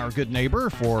Britt, our good neighbor,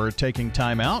 for taking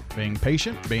time out, being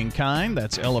patient, being kind.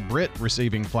 That's Ella Britt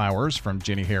receiving flowers from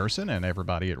Jenny Harrison and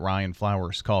everybody at Ryan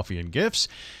Flowers Coffee and Gifts.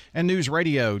 And News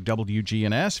Radio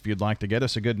WGNS. If you'd like to get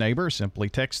us a good neighbor, simply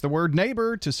text the word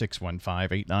neighbor to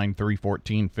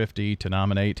 615-893-1450 to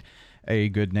nominate a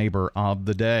good neighbor of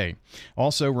the day.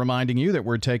 Also reminding you that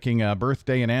we're taking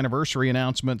birthday and anniversary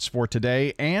announcements for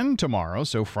today and tomorrow.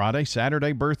 So Friday,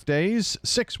 Saturday birthdays,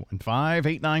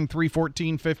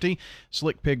 615-893-1450,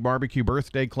 Slick Pig Barbecue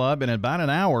Birthday Club. In about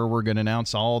an hour, we're going to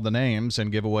announce all the names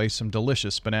and give away some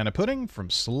delicious banana pudding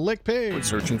from Slick Pig. When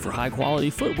searching for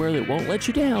high-quality footwear that won't let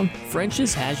you down,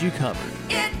 French's has you covered.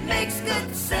 It makes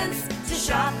good sense to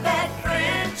shop at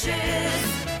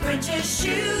French's. French's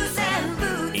shoes and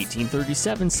boots.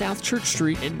 1837 South Church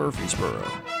Street in Murfreesboro.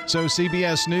 So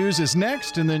CBS News is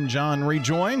next, and then John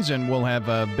rejoins, and we'll have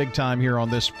a big time here on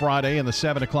this Friday in the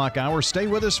 7 o'clock hour. Stay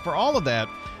with us for all of that.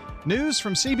 News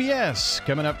from CBS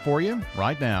coming up for you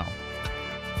right now.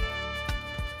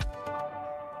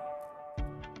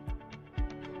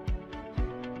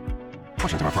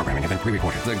 Portions of our programming have been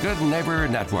pre-recorded. The Good Neighbor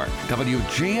Network,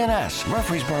 WGNS,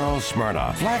 Murfreesboro,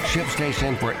 Smyrna, flagship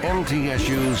station for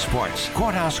MTSU Sports.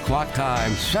 Courthouse clock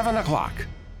time, 7 o'clock.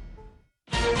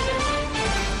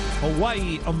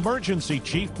 Hawaii emergency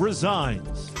chief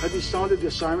resigns. Had he sounded the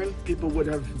siren, people would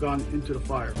have gone into the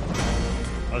fire.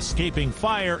 Escaping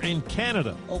fire in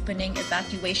Canada. Opening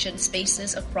evacuation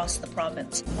spaces across the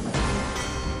province.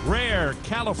 Rare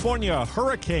California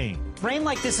hurricane. Rain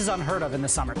like this is unheard of in the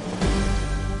summer.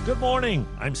 Good morning.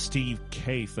 I'm Steve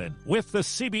Kathan with the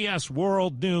CBS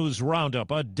World News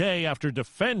Roundup. A day after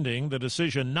defending the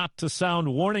decision not to sound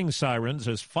warning sirens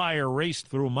as fire raced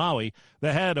through Maui,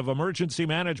 the head of emergency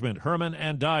management, Herman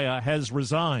Andaya, has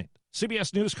resigned.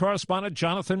 CBS News correspondent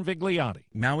Jonathan Vigliotti.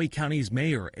 Maui County's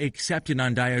mayor accepted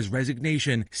Andaya's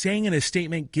resignation, saying in a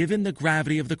statement, "Given the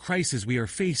gravity of the crisis we are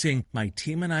facing, my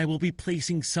team and I will be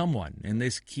placing someone in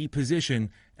this key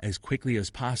position as quickly as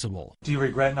possible." Do you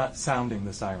regret not sounding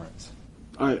the sirens?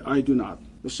 I do not.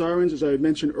 The sirens, as I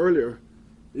mentioned earlier,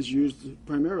 is used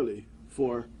primarily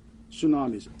for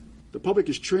tsunamis. The public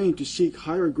is trained to seek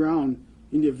higher ground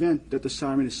in the event that the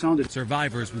siren is sounded.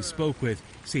 Survivors we spoke with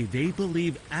say they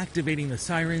believe activating the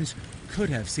sirens could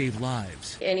have saved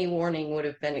lives. Any warning would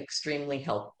have been extremely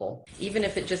helpful, even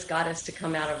if it just got us to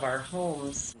come out of our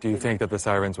homes. Do you think that the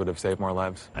sirens would have saved more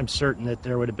lives? I'm certain that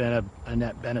there would have been a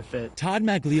net benefit. Todd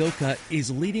Maglioka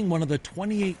is leading one of the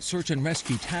 28 search and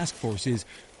rescue task forces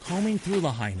combing through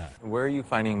Lahaina. Where are you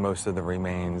finding most of the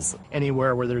remains?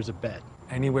 Anywhere where there's a bed.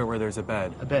 Anywhere where there's a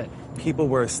bed? A bed. People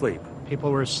were asleep.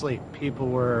 People were asleep. People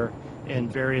were in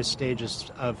various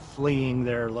stages of fleeing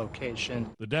their location.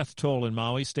 The death toll in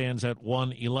Maui stands at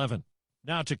 111.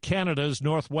 Now to Canada's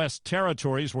Northwest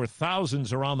Territories, where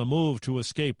thousands are on the move to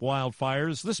escape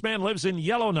wildfires. This man lives in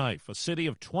Yellowknife, a city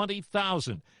of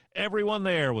 20,000. Everyone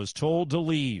there was told to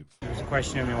leave. There's a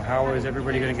question of, how is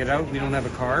everybody going to get out? We don't have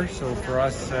a car, so for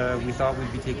us, we thought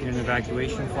we'd be taking an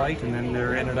evacuation flight, and then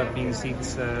there ended up being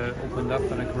seats opened up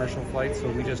on a commercial flight, so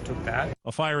we just took that.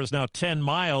 A fire is now 10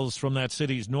 miles from that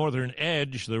city's northern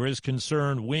edge. There is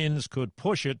concern winds could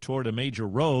push it toward a major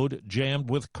road jammed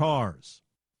with cars.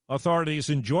 Authorities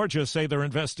in Georgia say they're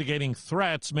investigating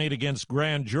threats made against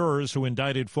grand jurors who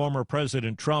indicted former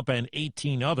President Trump and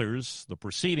 18 others. The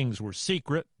proceedings were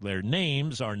secret, their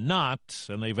names are not,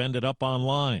 and they've ended up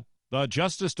online. The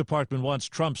Justice Department wants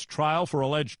Trump's trial for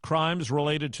alleged crimes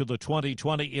related to the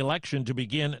 2020 election to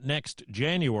begin next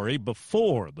January,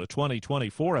 before the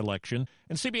 2024 election.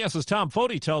 And CBS's Tom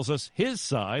Foti tells us his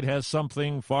side has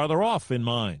something farther off in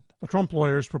mind. The Trump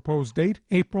lawyers' proposed date,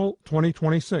 April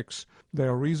 2026.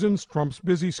 Their reasons, Trump's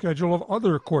busy schedule of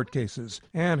other court cases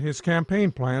and his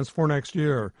campaign plans for next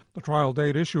year. The trial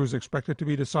date issue is expected to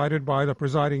be decided by the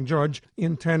presiding judge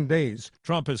in 10 days.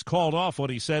 Trump has called off what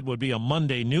he said would be a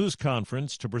Monday news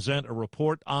conference to present a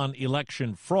report on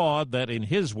election fraud that, in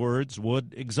his words,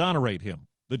 would exonerate him.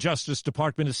 The Justice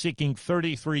Department is seeking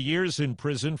 33 years in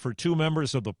prison for two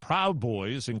members of the Proud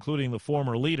Boys, including the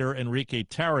former leader, Enrique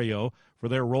Tarrio, for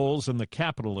their roles in the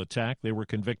Capitol attack. They were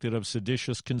convicted of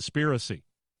seditious conspiracy.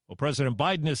 Well, President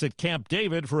Biden is at Camp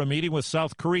David for a meeting with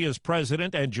South Korea's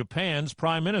president and Japan's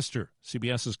prime minister.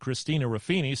 CBS's Christina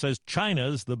Ruffini says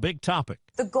China's the big topic.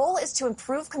 The goal is to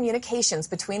improve communications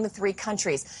between the three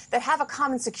countries that have a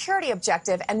common security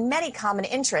objective and many common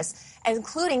interests,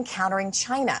 including countering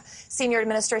China. Senior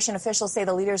administration officials say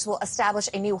the leaders will establish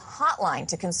a new hotline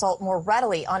to consult more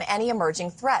readily on any emerging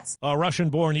threats. A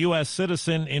Russian-born U.S.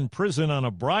 citizen in prison on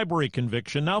a bribery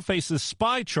conviction now faces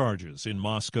spy charges in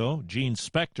Moscow. Gene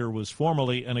Spector was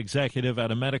formerly an executive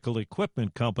at a medical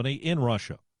equipment company in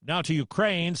Russia. Now to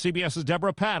Ukraine, CBS's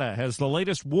Deborah Patta has the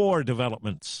latest war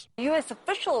developments. U.S.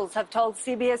 officials have told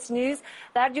CBS News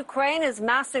that Ukraine is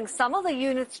massing some of the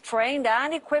units trained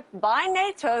and equipped by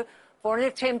NATO for an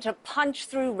attempt to punch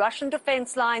through Russian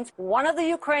defense lines. One of the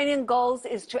Ukrainian goals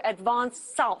is to advance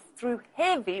south through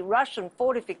heavy Russian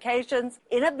fortifications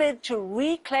in a bid to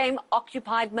reclaim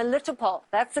occupied Melitopol.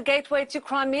 That's the gateway to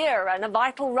Crimea and a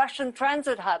vital Russian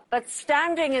transit hub. But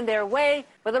standing in their way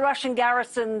were the Russian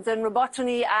garrisons in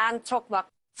Robotyne and Tokmak.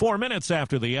 4 minutes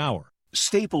after the hour.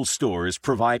 Staples stores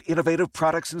provide innovative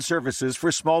products and services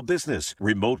for small business,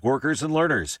 remote workers and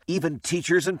learners, even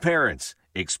teachers and parents.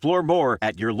 Explore more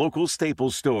at your local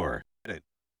Staples store.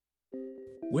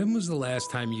 When was the last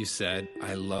time you said,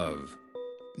 I love?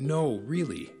 No,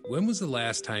 really. When was the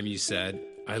last time you said,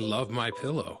 I love my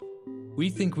pillow? We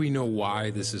think we know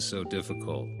why this is so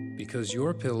difficult. Because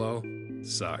your pillow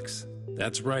sucks.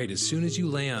 That's right. As soon as you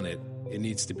lay on it, it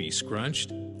needs to be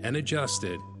scrunched and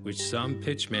adjusted, which some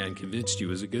pitchman convinced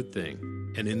you is a good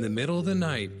thing. And in the middle of the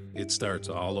night, it starts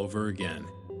all over again.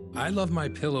 I Love My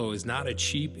Pillow is not a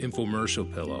cheap infomercial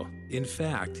pillow. In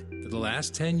fact, for the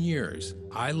last 10 years,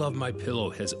 I Love My Pillow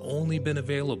has only been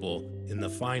available in the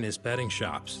finest bedding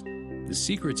shops. The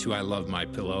secret to I Love My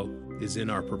Pillow is in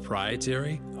our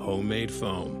proprietary homemade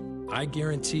foam. I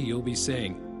guarantee you'll be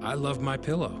saying, I love my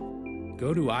pillow.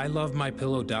 Go to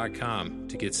ilovemypillow.com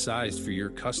to get sized for your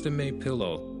custom-made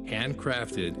pillow,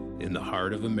 handcrafted in the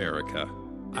heart of America.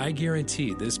 I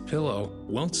guarantee this pillow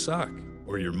won't suck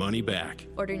or your money back.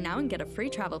 Order now and get a free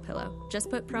travel pillow. Just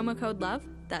put promo code LOVE.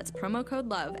 That's promo code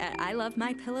LOVE at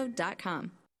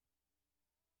ilovemypillow.com.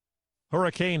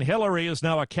 Hurricane Hilary is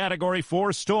now a Category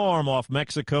 4 storm off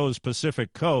Mexico's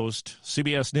Pacific coast.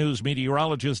 CBS News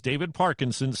meteorologist David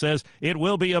Parkinson says it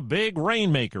will be a big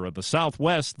rainmaker of the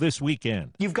Southwest this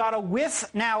weekend. You've got a width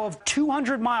now of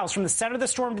 200 miles from the center of the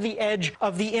storm to the edge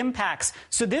of the impacts.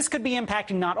 So this could be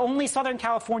impacting not only Southern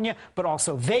California, but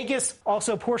also Vegas,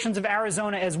 also portions of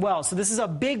Arizona as well. So this is a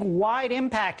big, wide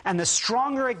impact. And the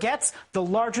stronger it gets, the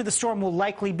larger the storm will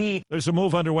likely be. There's a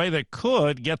move underway that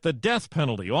could get the death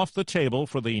penalty off the table table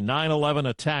for the 9/11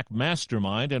 attack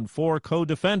mastermind and 4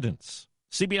 co-defendants.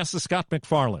 CBS's Scott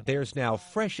McFarland. There's now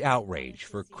fresh outrage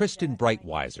for Kristen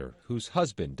Breitweiser, whose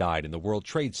husband died in the World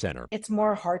Trade Center. It's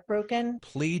more heartbroken.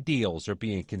 Plea deals are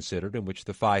being considered in which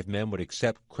the 5 men would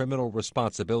accept criminal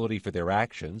responsibility for their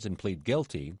actions and plead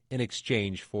guilty in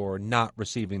exchange for not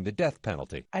receiving the death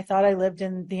penalty. I thought I lived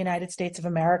in the United States of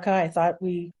America. I thought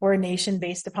we were a nation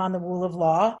based upon the rule of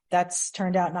law. That's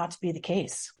turned out not to be the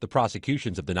case. The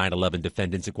prosecutions of the 9/11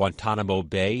 defendants at Guantanamo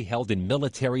Bay, held in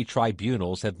military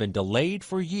tribunals, have been delayed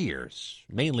for years,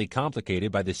 mainly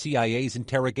complicated by the CIA's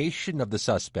interrogation of the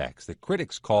suspects that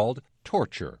critics called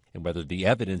torture, and whether the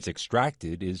evidence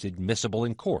extracted is admissible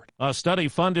in court. A study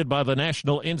funded by the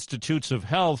National Institutes of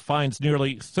Health finds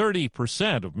nearly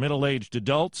 30% of middle-aged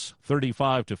adults,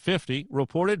 35 to 50,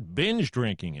 reported binge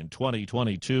drinking in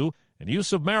 2022, and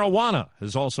use of marijuana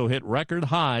has also hit record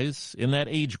highs in that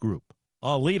age group.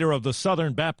 A leader of the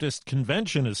Southern Baptist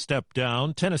Convention has stepped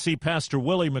down. Tennessee pastor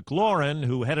Willie McLaurin,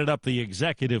 who headed up the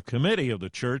executive committee of the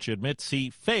church, admits he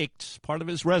faked part of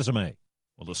his resume.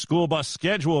 Well, the school bus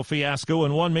schedule fiasco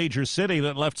in one major city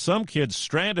that left some kids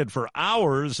stranded for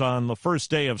hours on the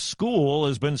first day of school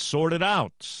has been sorted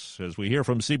out, as we hear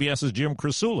from CBS's Jim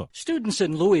Krasula. Students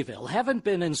in Louisville haven't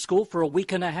been in school for a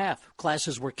week and a half.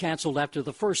 Classes were canceled after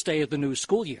the first day of the new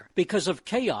school year because of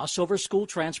chaos over school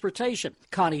transportation.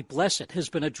 Connie Blessett has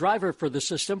been a driver for the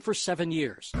system for 7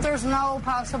 years. There's no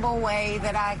possible way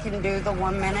that I can do the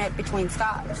 1 minute between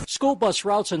stops. School bus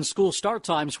routes and school start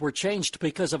times were changed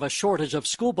because of a shortage of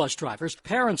school bus drivers.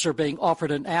 Parents are being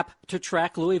offered an app to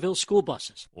track Louisville school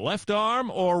buses. Left arm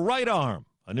or right arm?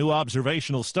 A new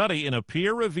observational study in a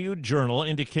peer-reviewed journal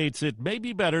indicates it may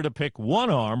be better to pick one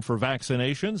arm for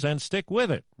vaccinations and stick with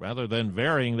it, rather than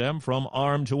varying them from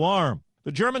arm to arm.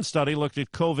 The German study looked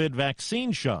at COVID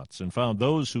vaccine shots and found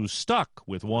those who stuck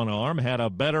with one arm had a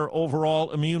better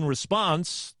overall immune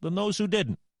response than those who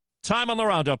didn't. Time on the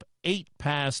roundup, 8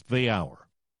 past the hour.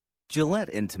 Gillette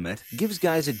Intimate gives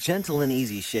guys a gentle and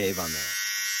easy shave on there,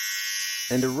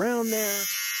 and around there,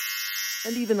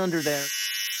 and even under there.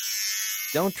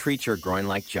 Don't treat your groin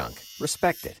like junk.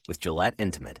 Respect it with Gillette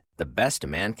Intimate, the best a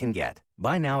man can get.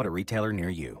 Buy now at a retailer near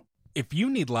you. If you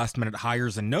need last-minute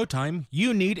hires in no time,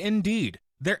 you need Indeed.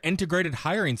 Their integrated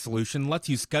hiring solution lets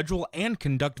you schedule and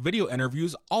conduct video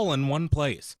interviews all in one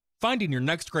place. Finding your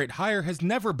next great hire has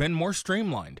never been more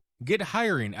streamlined. Get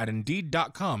hiring at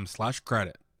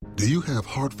Indeed.com/credit. Do you have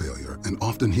heart failure and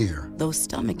often hear, "Those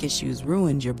stomach issues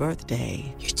ruined your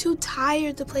birthday"? "You're too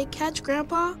tired to play catch,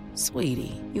 Grandpa."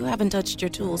 Sweetie, you haven't touched your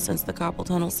tools since the carpal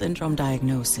tunnel syndrome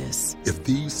diagnosis. If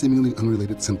these seemingly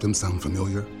unrelated symptoms sound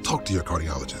familiar, talk to your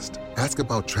cardiologist. Ask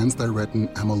about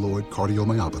transthyretin amyloid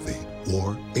cardiomyopathy,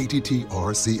 or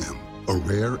ATTR-CM, a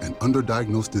rare and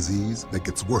underdiagnosed disease that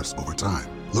gets worse over time.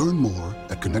 Learn more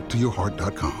at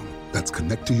connecttoyourheart.com. That's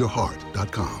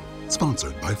connecttoyourheart.com.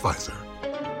 Sponsored by Pfizer.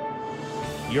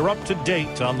 You're up to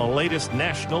date on the latest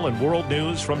national and world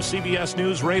news from CBS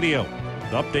News Radio.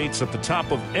 Updates at the top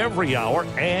of every hour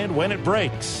and when it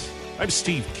breaks. I'm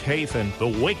Steve Kathan. The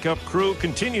Wake Up Crew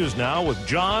continues now with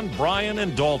John, Brian,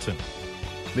 and Dalton.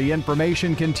 The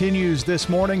information continues this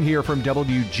morning here from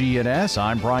WGNS.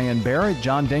 I'm Brian Barrett.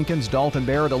 John Dinkins, Dalton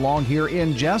Barrett along here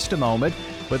in just a moment.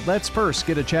 But let's first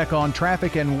get a check on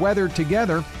traffic and weather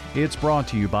together. It's brought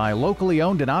to you by locally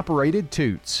owned and operated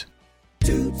Toots.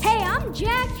 Hey, I'm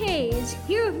Jack Hayes,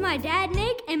 here with my dad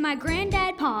Nick and my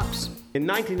granddad Pops. In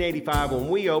 1985, when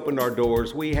we opened our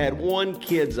doors, we had one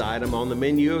kids item on the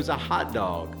menu. It was a hot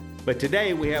dog. But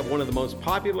today we have one of the most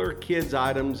popular kids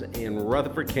items in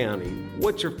Rutherford County.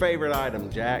 What's your favorite item,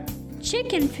 Jack?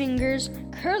 Chicken fingers,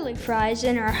 curly fries,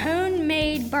 and our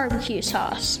homemade barbecue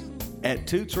sauce. At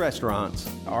Toots Restaurants,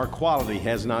 our quality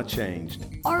has not changed.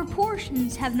 Our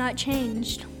portions have not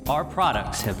changed. Our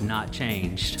products have not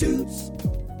changed. Toots.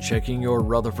 Checking your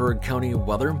Rutherford County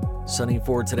weather. Sunny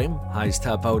for today. Highs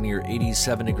top out near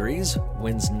 87 degrees.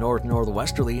 Winds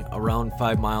north-northwesterly around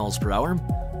 5 miles per hour.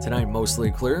 Tonight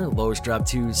mostly clear. Lows drop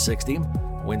to 60.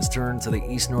 Winds turn to the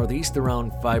east-northeast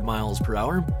around 5 miles per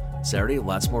hour. Saturday,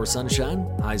 lots more sunshine.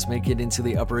 Highs make it into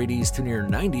the upper 80s to near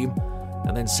 90.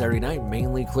 And then Saturday night,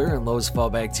 mainly clear and lows fall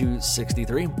back to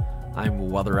 63. I'm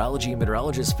weatherology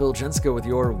meteorologist Phil Jenska with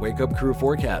your Wake Up Crew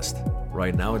forecast.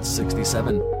 Right now it's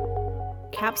 67.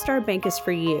 Capstar Bank is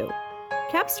for you.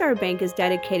 Capstar Bank is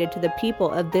dedicated to the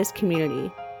people of this community.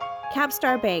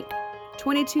 Capstar Bank,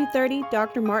 2230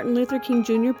 Dr. Martin Luther King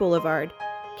Jr. Boulevard.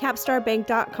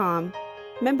 CapstarBank.com.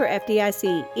 Member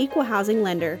FDIC, Equal Housing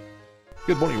Lender.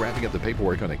 Good morning. Wrapping up the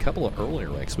paperwork on a couple of earlier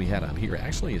wrecks we had up here.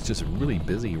 Actually, it's just really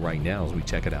busy right now as we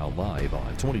check it out live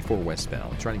on 24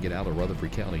 westbound. Trying to get out of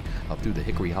Rutherford County up through the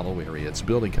Hickory Hollow area. It's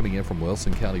building coming in from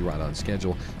Wilson County right on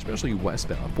schedule, especially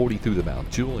westbound, 40 through the Mount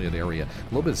Juliet area. A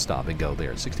little bit of stop and go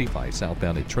there. 65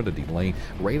 southbound at Trinity Lane.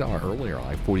 Radar earlier,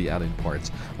 I-40 out in parts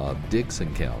of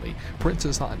Dixon County.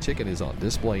 Prince's Hot Chicken is on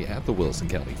display at the Wilson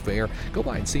County Fair. Go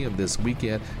by and see them this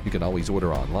weekend. You can always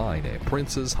order online at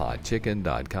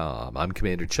princeshotchicken.com. I'm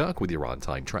Commander Chuck with your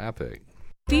on-time traffic.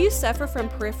 Do you suffer from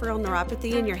peripheral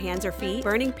neuropathy in your hands or feet,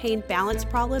 burning pain, balance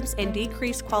problems, and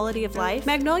decreased quality of life?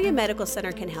 Magnolia Medical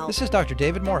Center can help. This is Dr.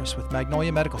 David Morris with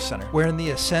Magnolia Medical Center. We're in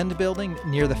the Ascend building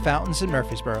near the fountains in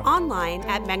Murfreesboro. Online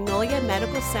at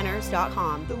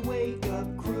magnoliamedicalcenters.com. The Wake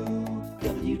Up Crew,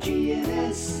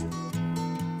 WGNS.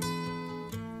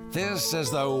 This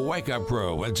is the Wake Up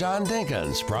Crew with John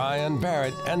Dinkins, Brian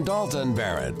Barrett, and Dalton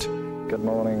Barrett. Good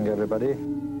morning, everybody.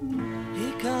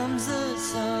 Here comes the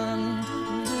sun.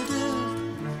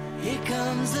 Here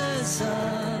comes the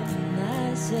sun.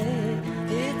 I say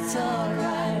it's all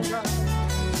right.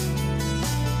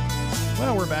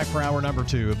 Well, we're back for hour number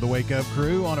 2 of the Wake Up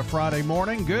Crew on a Friday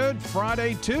morning. Good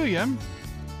Friday to you.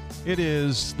 It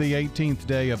is the 18th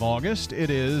day of August. It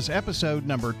is episode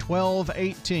number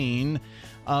 1218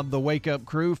 of the Wake Up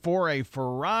Crew for a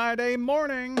Friday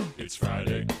morning. It's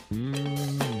Friday.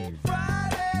 Friday.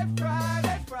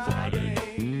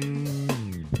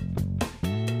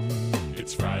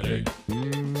 It's Friday.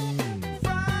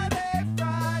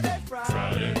 Friday.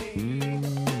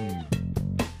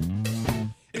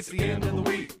 It's the end of the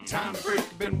week. Time to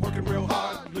break. Been working real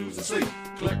hard, losing sleep.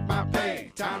 Collect my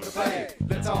pay. Time to play.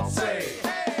 Let's all say,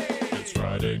 hey! It's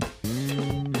Friday.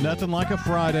 Nothing like a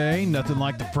Friday, nothing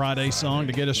like the Friday song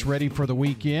to get us ready for the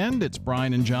weekend. It's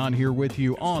Brian and John here with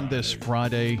you on this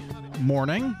Friday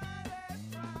morning.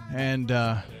 And,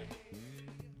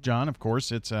 John, of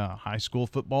course, it's a high school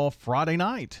football Friday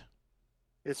night.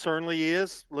 It certainly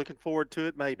is. Looking forward to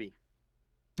it, maybe.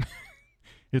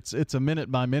 It's a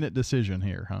minute-by-minute decision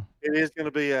here, huh? It is going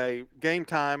to be a game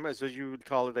time, as you would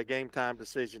call it, a game time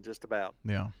decision just about.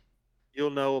 Yeah. You'll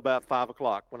know about 5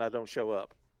 o'clock when I don't show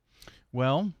up.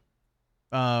 Well,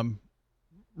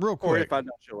 real quick. Or if I don't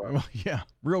show up. Well, yeah,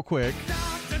 real quick.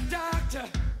 Doctor,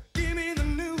 give me the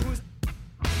news.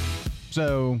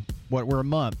 So, we're a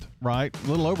month, right? A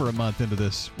little over a month into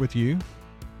this with you.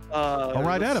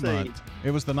 Right at a month.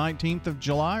 It was the 19th of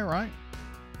July, right?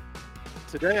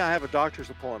 Today I have a doctor's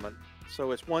appointment,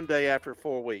 so it's one day after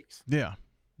 4 weeks. Yeah.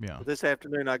 So this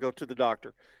afternoon I go to the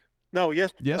doctor. No,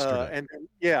 yesterday.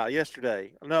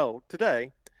 Yesterday. No,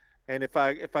 today. And if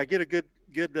I get a good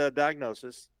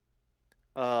diagnosis,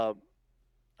 I'll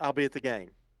be at the game.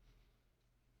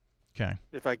 Okay.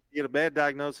 If I get a bad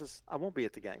diagnosis, I won't be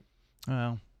at the game.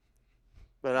 Well.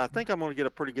 But I think I'm going to get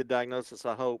a pretty good diagnosis,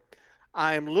 I hope.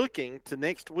 I am looking to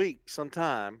next week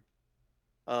sometime.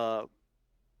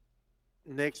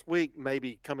 Next week,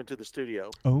 maybe coming to the studio.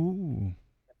 Oh.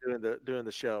 Doing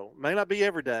the show. May not be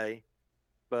every day,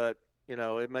 but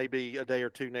it may be a day or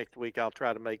two next week. I'll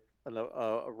try to make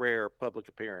a rare public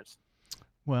appearance.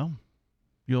 Well,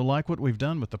 you'll like what we've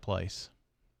done with the place.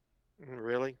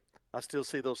 Really? I still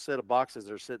see those set of boxes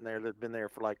that are sitting there that have been there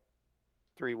for like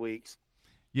 3 weeks.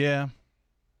 Yeah,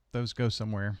 those go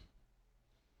somewhere.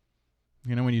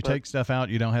 When you take stuff out,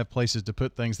 you don't have places to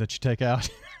put things that you take out.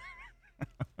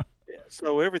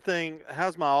 So everything,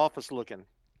 how's my office looking?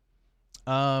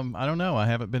 I don't know. I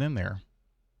haven't been in there.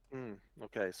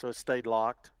 Okay, so it stayed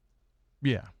locked?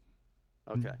 Yeah.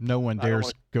 Okay. No one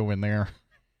dares go in there.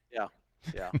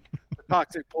 Yeah. The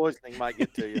toxic poisoning might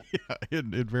get to you. Yeah,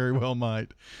 it very well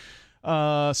might.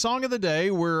 Song of the day,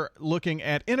 we're looking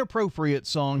at inappropriate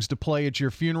songs to play at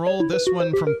your funeral. This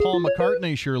one from Paul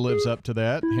McCartney sure lives up to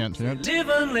that. Hint, hint. Live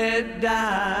and let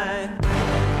die.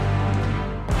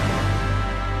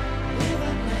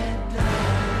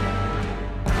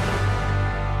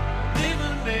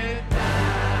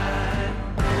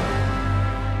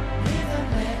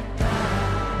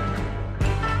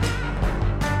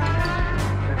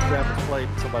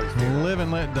 Live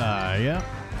and let die. Yeah.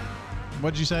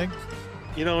 What'd you say?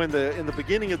 In the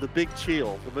beginning of The Big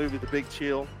Chill, the movie The Big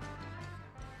Chill,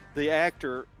 the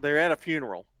actor, they're at a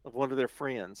funeral of one of their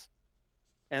friends,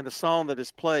 and the song that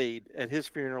is played at his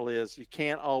funeral is "You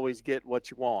Can't Always Get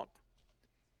What You Want"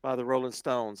 by the Rolling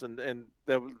Stones, and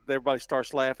everybody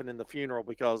starts laughing in the funeral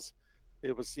because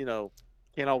it was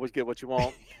can't always get what you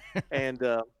want. And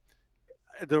the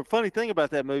funny thing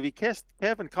about that movie,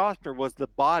 Kevin Costner was the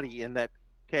body in that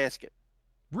casket.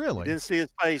 Really? You didn't see his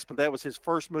face, but that was his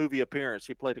first movie appearance.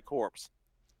 He played a corpse.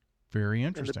 Very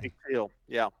interesting. In The Big Chill.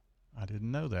 Yeah. I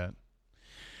didn't know that.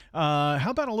 How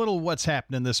about a little what's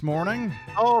happening this morning?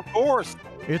 Oh, of course.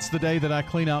 It's the day that I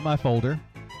clean out my folder.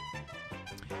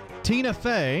 Tina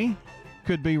Fey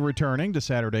could be returning to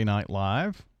Saturday Night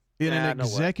Live in an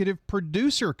executive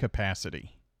producer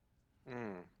capacity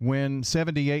when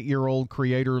 78-year-old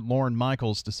creator Lorne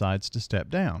Michaels decides to step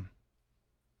down.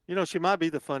 You know, she might be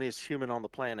the funniest human on the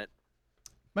planet.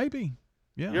 Maybe,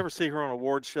 yeah. You ever see her on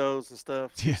award shows and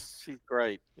stuff? She's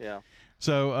great, yeah.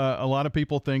 So a lot of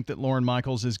people think that Lorne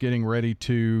Michaels is getting ready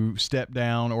to step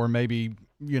down or maybe,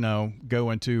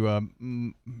 go into a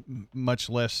much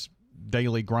less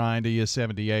daily grind. He is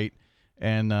 78,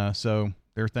 and so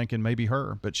they're thinking maybe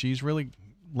her. But she's really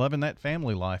loving that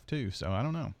family life, too, so I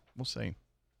don't know. We'll see.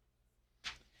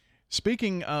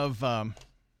 Speaking of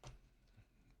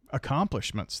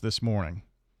accomplishments this morning,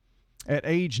 at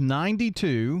age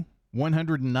 92,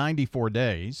 194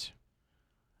 days,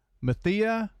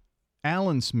 Mathia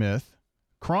Allen-Smith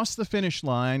crossed the finish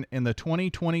line in the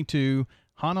 2022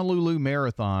 Honolulu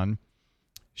Marathon.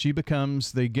 She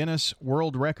becomes the Guinness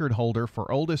World Record holder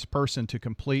for oldest person to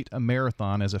complete a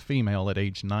marathon as a female at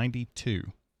age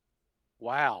 92.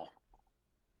 Wow.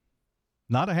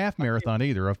 Not a half marathon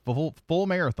either, a full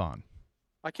marathon.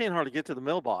 I can't hardly get to the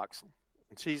mailbox,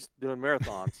 and she's doing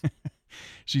marathons.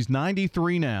 She's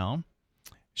 93 now.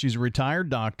 She's a retired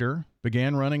doctor,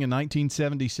 began running in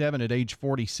 1977 at age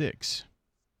 46,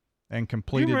 and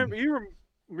completed... You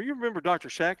remember Dr.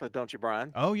 Shacklett, don't you,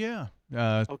 Brian? Oh, yeah.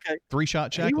 Okay.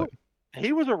 3-shot Shacklett.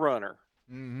 He was a runner.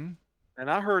 Mm-hmm. And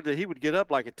I heard that he would get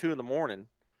up like at 2 a.m.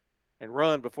 and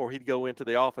run before he'd go into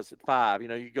the office at 5.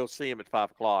 You go see him at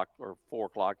 5 o'clock or 4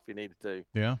 o'clock if you needed to.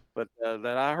 Yeah. But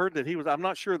that I heard that he was... I'm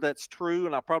not sure that's true,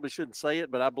 and I probably shouldn't say it,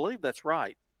 but I believe that's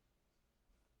right.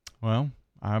 Well...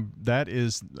 that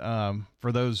is,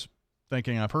 for those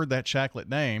thinking, I've heard that Shacklett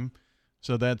name,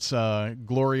 so that's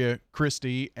Gloria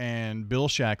Christie and Bill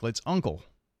Shacklett's uncle.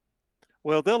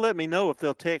 Well, they'll let me know if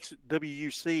they'll text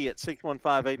WUC at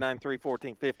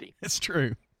 615-893-1450. It's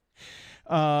true.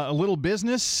 A little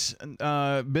business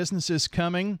is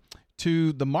coming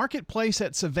to the marketplace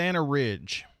at Savannah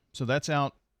Ridge. So that's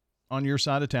out on your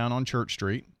side of town on Church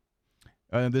Street.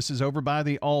 This is over by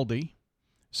the Aldi.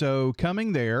 So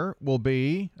coming there will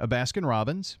be a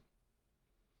Baskin-Robbins.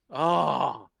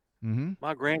 Oh,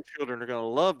 my grandchildren are going to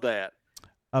love that.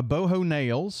 A Boho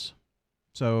Nails,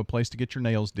 so a place to get your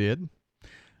nails did.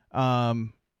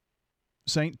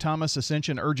 St. Thomas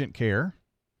Ascension Urgent Care,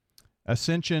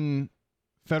 Ascension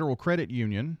Federal Credit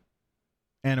Union,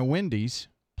 and a Wendy's.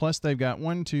 Plus they've got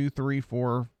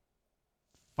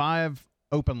 5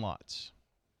 open lots.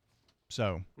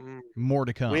 So more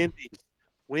to come.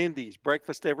 Wendy's,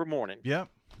 breakfast every morning. Yep,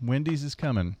 Wendy's is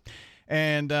coming.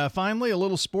 And finally, a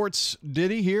little sports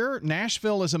ditty here.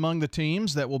 Nashville is among the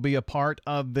teams that will be a part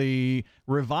of the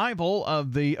revival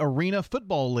of the Arena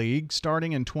Football League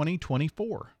starting in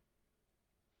 2024.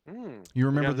 You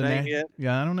remember the name yet?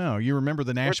 Yeah, I don't know. You remember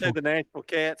the Nashville? Weren't they the Nashville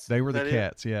Cats? They were the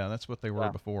Cats. Yeah, that's what they were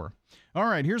before. All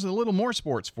right, here's a little more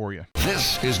sports for you.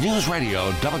 This is News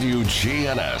Radio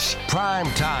WGNS Prime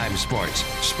Time Sports,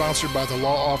 sponsored by the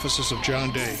law offices of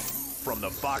John Day. From the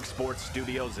Fox Sports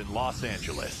Studios in Los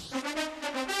Angeles,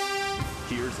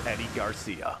 here's Eddie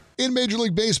Garcia. In Major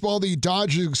League Baseball, the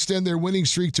Dodgers extend their winning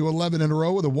streak to 11 in a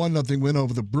row with a 1-0 win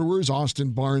over the Brewers. Austin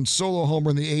Barnes' solo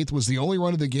homer in the 8th was the only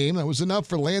run of the game. That was enough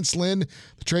for Lance Lynn,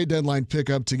 the trade deadline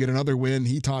pickup, to get another win.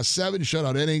 He tossed 7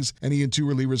 shutout innings, and he and 2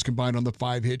 relievers combined on the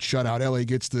 5-hit shutout. LA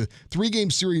gets the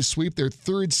 3-game series sweep, their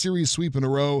 3rd series sweep in a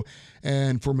row.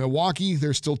 And for Milwaukee,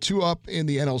 they're still 2 up in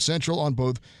the NL Central on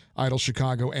both Idle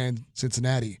Chicago and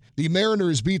Cincinnati. The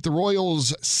Mariners beat the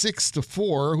Royals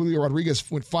 6-4. Julio Rodriguez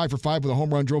went 5 for 5 with a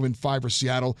home run, drove in 5 for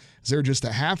Seattle. They're just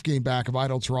a half game back of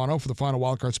Idle Toronto for the final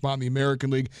wildcard spot in the American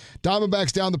League.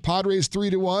 Diamondbacks down the Padres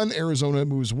 3-1. Arizona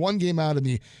moves 1 game out in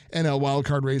the NL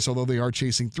wildcard race, although they are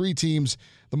chasing 3 teams: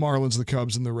 the Marlins, the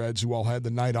Cubs, and the Reds, who all had the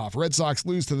night off. Red Sox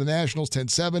lose to the Nationals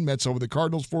 10-7. Mets over the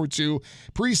Cardinals 4-2.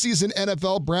 Preseason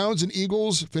NFL, Browns and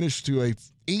Eagles finished to a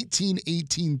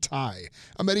 18-18 tie.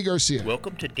 I'm Eddie Garcia.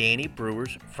 Welcome to Danny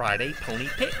Brewer's Friday Pony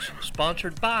Picks,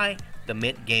 sponsored by the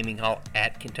Mint Gaming Hall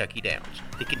at Kentucky Downs.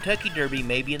 The Kentucky Derby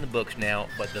may be in the books now,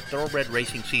 but the thoroughbred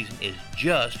racing season is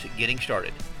just getting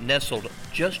started. Nestled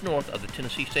just north of the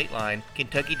Tennessee state line,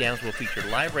 Kentucky Downs will feature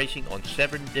live racing on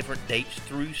 7 different dates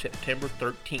through September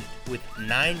 13th, with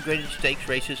 9 graded stakes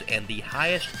races and the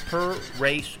highest per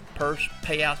race purse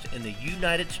payouts in the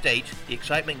United States. The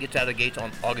excitement gets out of the gates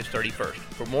on August 31st.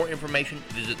 For more information,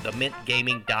 visit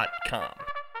themintgaming.com.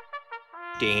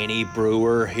 Danny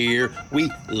Brewer here.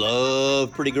 We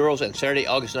love pretty girls, and Saturday,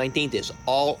 August 19th is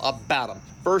all about them.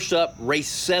 First up, race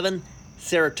 7,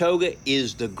 Saratoga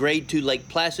is the Grade 2 Lake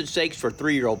Placid Stakes for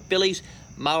 3-year-old fillies.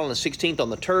 Mile on the 16th on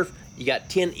the turf. You got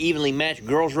 10 evenly matched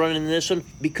girls running in this one.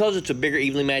 Because it's a bigger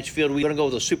evenly matched field, we're going to go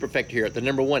with a superfecta here. The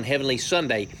number 1, Heavenly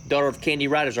Sunday, daughter of Candy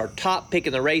Wright, is our top pick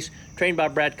in the race. Trained by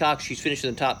Brad Cox, she's finished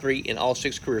in the top 3 in all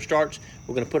 6 career starts.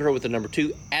 We're going to put her with the number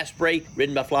 2, Asprey,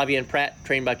 ridden by Flavian Pratt,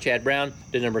 trained by Chad Brown.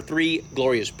 The number 3,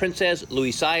 Glorious Princess,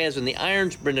 Luis Saez in the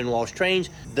irons, Brendan Walsh trains.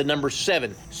 The number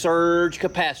 7, Surge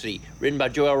Capacity, ridden by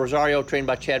Joel Rosario, trained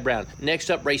by Chad Brown. Next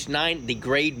up, race 9, the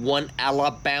Grade 1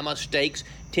 Alabama Stakes.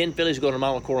 10 fillies going a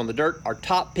mile and a quarter on the dirt. Our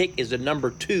top pick is the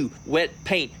number 2, Wet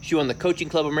Paint. She won the Coaching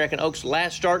Club American Oaks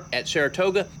last start at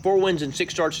Saratoga. 4 wins in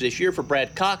 6 starts this year for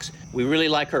Brad Cox. We really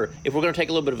like her. If we're going to take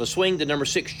a little bit of a swing, the number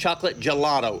 6, Chocolate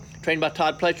Gelato. Trained by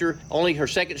Todd Pletcher. Only her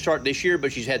 2nd start this year,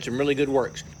 but she's had some really good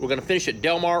works. We're going to finish at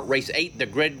Del Mar, race 8, the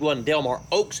Grade 1 Del Mar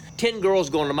Oaks. 10 girls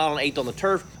going a mile and 1/8 on the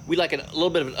turf. We like a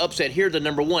little bit of an upset here. The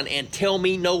number 1, And Tell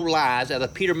Me No Lies, out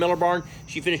of Peter Miller Barn.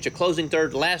 She finished a closing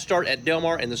 3rd last start at Del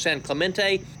Mar in the San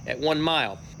Clemente at 1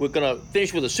 mile. We're going to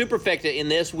finish with a superfecta in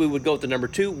this. We would go with the number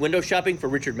 2, Window Shopping for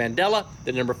Richard Mandela.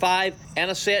 The number 5,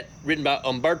 Anisette, ridden by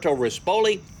Umberto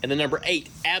Rispoli. And the number 8,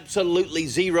 Absolutely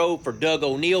Zero for Doug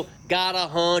O'Neill. Got a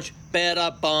hunch, bet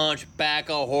a bunch, back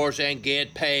a horse and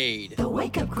get paid. The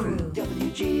Wake Up Crew,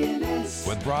 WGNS.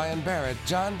 With Brian Barrett,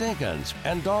 John Dinkins,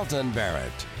 and Dalton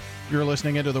Barrett. You're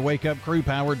listening into the Wake Up Crew,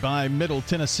 powered by Middle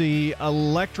Tennessee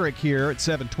Electric here at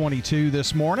 7:22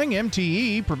 this morning.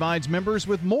 MTE provides members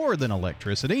with more than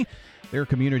electricity. Their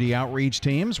community outreach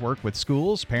teams work with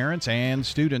schools, parents, and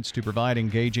students to provide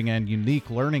engaging and unique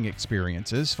learning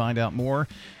experiences. Find out more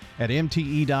at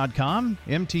MTE.com.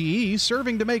 MTE,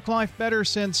 serving to make life better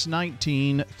since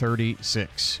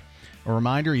 1936. A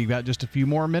reminder, you've got just a few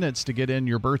more minutes to get in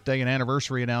your birthday and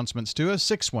anniversary announcements to us.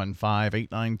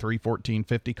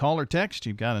 615-893-1450. Call or text.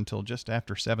 You've got until just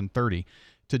after 7:30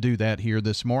 to do that here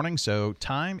this morning, so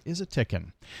time is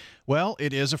a-ticking. Well,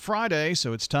 it is a Friday,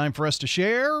 so it's time for us to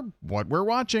share what we're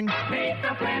watching. Meet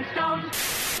the Flintstones.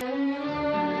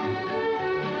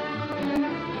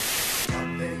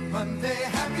 Monday,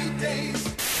 happy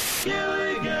days.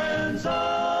 Gilligan's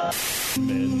Island.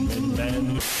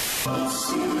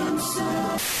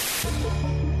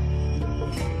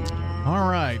 All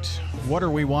right. What are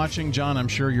we watching? John, I'm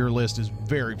sure your list is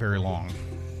very, very long.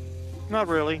 Not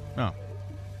really. Oh.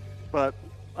 But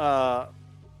I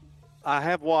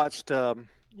have watched, the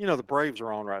Braves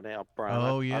are on right now, Brian.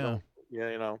 Oh, yeah.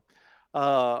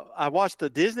 I watched a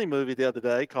Disney movie the other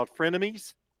day called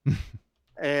Frenemies.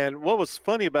 And what was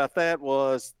funny about that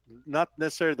was not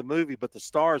necessarily the movie, but the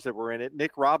stars that were in it.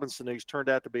 Nick Robinson, who's turned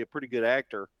out to be a pretty good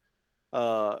actor,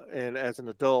 and as an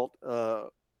adult,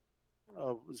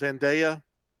 Zendaya,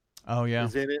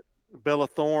 was in it. Bella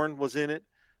Thorne was in it,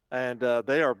 and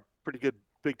they are pretty good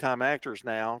big-time actors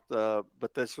now.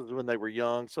 But this was when they were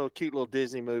young, so a cute little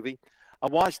Disney movie. I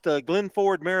watched Glenn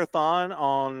Ford Marathon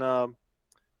on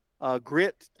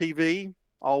Grit TV,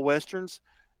 all westerns,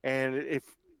 and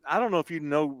I don't know if you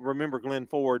remember Glenn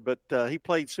Ford, but he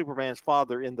played Superman's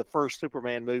father in the first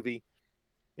Superman movie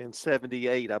in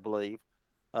 '78, I believe.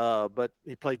 But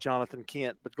he played Jonathan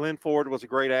Kent. But Glenn Ford was a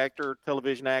great actor,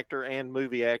 television actor, and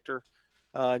movie actor.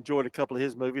 Enjoyed a couple of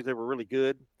his movies; they were really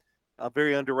good. A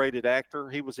very underrated actor.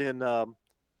 He was in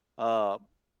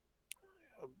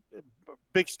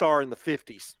big star in the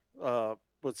 '50s.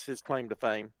 Was his claim to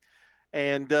fame.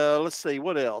 And let's see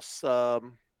what else.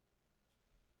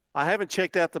 I haven't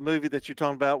checked out the movie that you're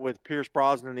talking about with Pierce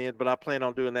Brosnan in, but I plan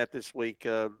on doing that this week.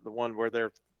 The one where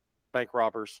they're bank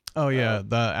robbers. Oh yeah,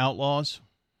 The Outlaws.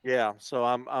 Yeah, so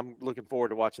I'm looking forward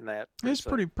to watching that. It's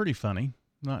pretty funny.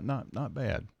 Not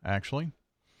bad actually.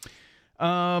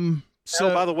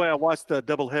 So by the way, I watched the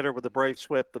doubleheader with the Braves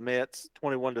swept the Mets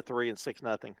 21-3 and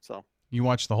 6-0. So you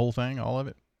watched the whole thing, all of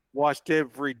it? Watched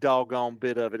every doggone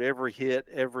bit of it, every hit,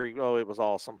 it was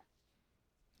awesome.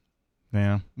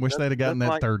 Yeah, wish they'd have gotten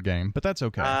that third game, but that's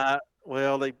okay.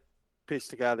 Well, they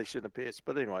pitched the guy they shouldn't have pitched,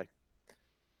 but anyway,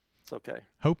 it's okay.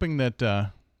 Hoping that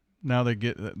now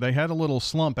they had a little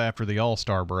slump after the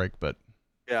All-Star break, but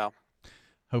yeah,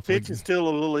 hopefully pitching's still a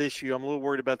little issue. I'm a little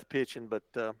worried about the pitching, but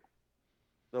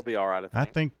they'll be all right. I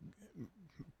think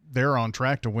they're on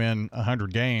track to win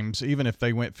 100 games, even if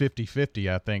they went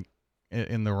 50-50. I think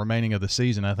in the remaining of the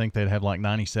season, I think they'd have like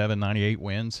 97, 98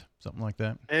 wins, something like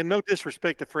that. And no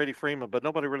disrespect to Freddie Freeman, but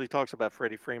nobody really talks about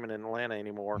Freddie Freeman in Atlanta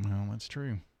anymore. No, that's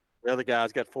true. The other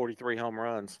guy's got 43 home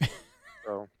runs.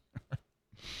 So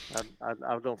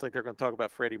I don't think they're going to talk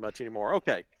about Freddie much anymore.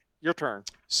 Okay, your turn.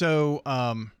 So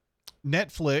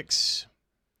Netflix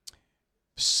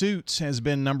Suits has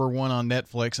been number 1 on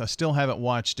Netflix. I still haven't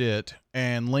watched it.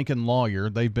 And Lincoln Lawyer,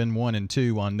 they've been 1 and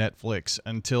 2 on Netflix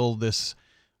until this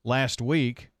last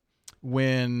week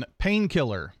when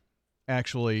Painkiller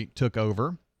actually took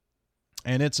over.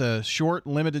 And it's a short,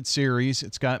 limited series.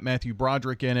 It's got Matthew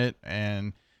Broderick in it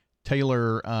and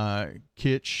Taylor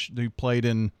Kitsch, who played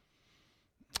in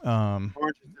Orange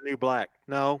is the New Black.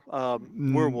 No,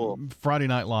 Werewolf. Friday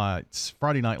Night Lights.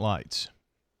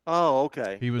 Oh,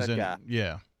 okay. He was that in guy.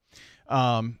 Yeah.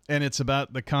 And it's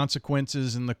about the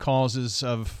consequences and the causes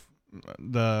of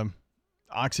the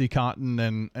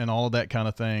OxyContin and all of that kind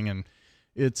of thing. And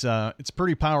it's a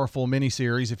pretty powerful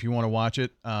miniseries if you want to watch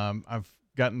it. I've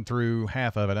gotten through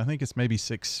half of it. I think it's maybe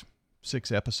six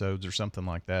episodes or something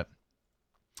like that.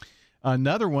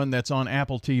 Another one that's on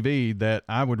Apple TV that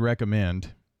I would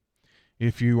recommend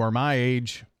if you are my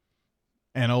age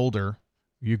and older,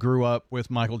 you grew up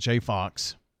with Michael J.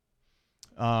 Fox.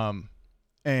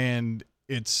 And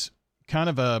it's kind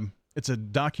of it's a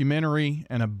documentary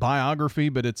and a biography,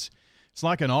 but it's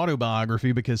like an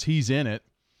autobiography because he's in it.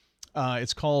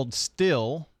 It's called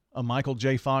Still, a Michael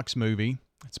J. Fox movie.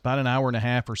 It's about an hour and a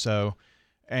half or so,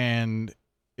 and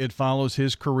it follows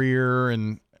his career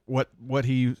and what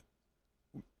he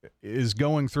is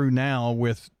going through now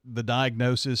with the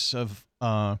diagnosis of,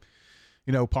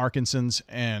 Parkinson's.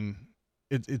 And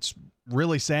it's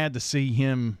really sad to see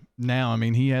him now. I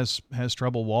mean, he has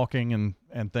trouble walking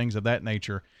and things of that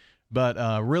nature,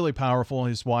 but really powerful.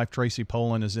 His wife, Tracy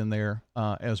Pollan, is in there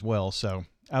as well. So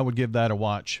I would give that a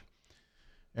watch.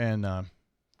 And of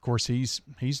course, he's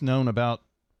known about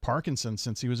Parkinson's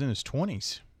since he was in his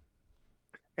 20s.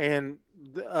 And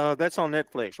that's on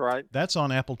Netflix, right? That's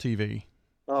on Apple TV.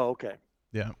 Oh, okay.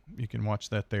 Yeah, you can watch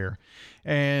that there.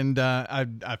 And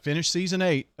I finished season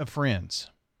 8 of Friends.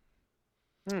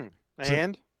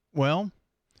 And? Well,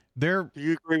 do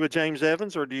you agree with James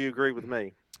Evans or do you agree with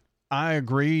me? I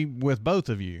agree with both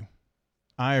of you.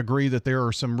 I agree that there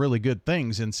are some really good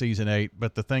things in season 8,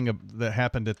 but the thing that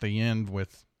happened at the end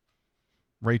with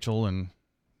Rachel and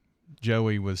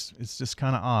Joey it's just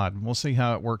kind of odd. We'll see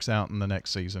how it works out in the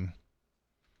next season.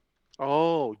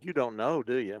 Oh, you don't know,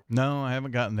 do you? No, I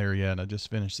haven't gotten there yet. I just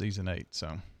finished season 8,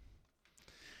 so.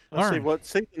 Let's see, what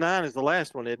season 9 is the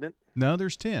last one, isn't it? No,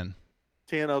 there's 10.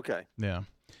 10, okay. Yeah.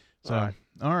 So,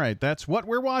 all right, that's what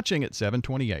we're watching at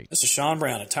 7:28. This is Sean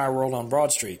Brown at Tire World on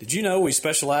Broad Street. Did you know we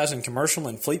specialize in commercial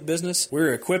and fleet business?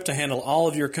 We're equipped to handle all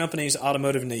of your company's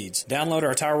automotive needs. Download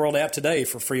our Tire World app today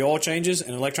for free oil changes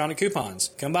and electronic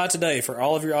coupons. Come by today for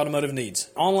all of your automotive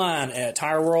needs. Online at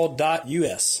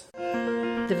tireworld.us.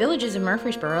 The Villages of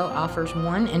Murfreesboro offers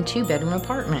 1 and 2 bedroom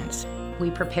apartments. We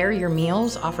prepare your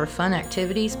meals, offer fun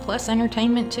activities, plus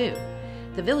entertainment too.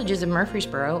 The Villages of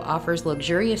Murfreesboro offers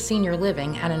luxurious senior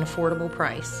living at an affordable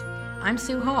price. I'm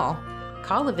Sue Hall.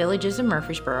 Call the Villages of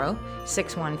Murfreesboro,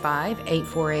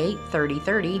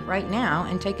 615-848-3030 right now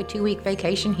and take a 2-week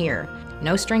vacation here.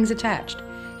 No strings attached.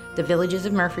 The Villages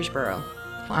of Murfreesboro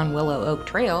on Willow Oak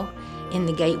Trail in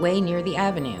the gateway near the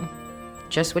avenue.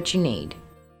 Just what you need.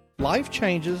 Life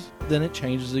changes, then it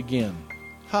changes again.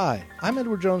 Hi, I'm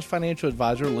Edward Jones Financial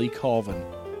Advisor Lee Colvin.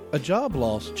 A job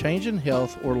loss, change in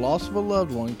health, or loss of a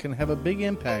loved one can have a big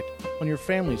impact on your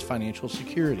family's financial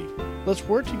security. Let's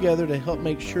work together to help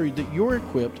make sure that you're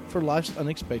equipped for life's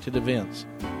unexpected events.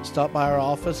 Stop by our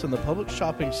office in the Public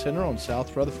Shopping Center on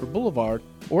South Rutherford Boulevard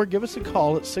or give us a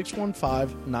call at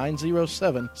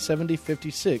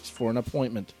 615-907-7056 for an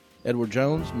appointment. Edward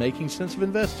Jones, Making Sense of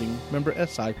Investing, member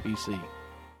SIPC.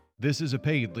 This is a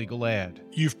paid legal ad.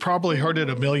 You've probably heard it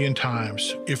a million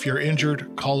times. If you're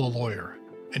injured, call a lawyer.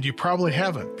 And you probably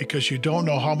haven't because you don't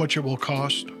know how much it will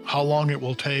cost, how long it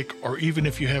will take, or even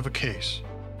if you have a case.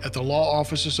 At the law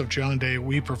offices of John Day,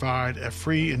 we provide a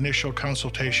free initial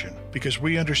consultation because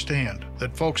we understand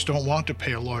that folks don't want to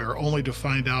pay a lawyer only to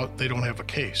find out they don't have a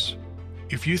case.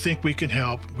 If you think we can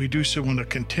help, we do so on a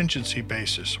contingency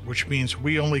basis, which means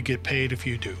we only get paid if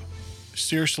you do.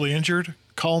 Seriously injured?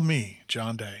 Call me,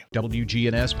 John Day.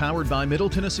 WGNS powered by Middle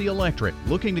Tennessee Electric.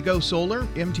 Looking to go solar?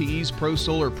 MTE's Pro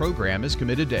Solar program is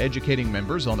committed to educating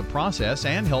members on the process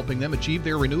and helping them achieve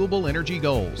their renewable energy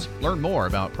goals. Learn more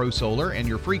about Pro Solar and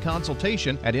your free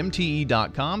consultation at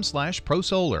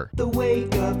mte.com/prosolar. The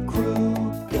Wake Up Crew,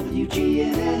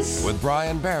 WGNS. With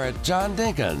Brian Barrett, John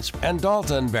Dinkins, and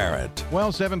Dalton Barrett.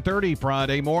 Well, 7:30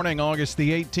 Friday morning, August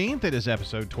the 18th. It is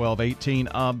episode 1218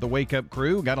 of the Wake Up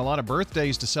Crew. Got a lot of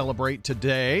birthdays to celebrate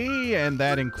today, and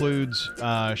that includes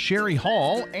Sherry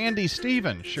Hall, Andy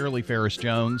Stevens, Shirley Ferris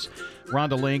Jones,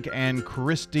 Rhonda Link, and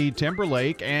Christy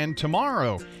Timberlake. And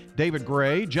tomorrow, David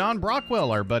Gray, John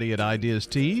Brockwell, our buddy at Ideas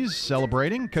Tees,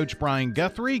 celebrating. Coach Brian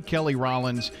Guthrie, Kelly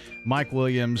Rollins, Mike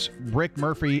Williams, Rick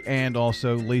Murphy, and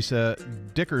also Lisa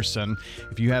Dickerson.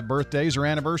 If you have birthdays or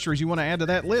anniversaries you want to add to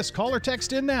that list, call or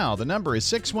text in now. The number is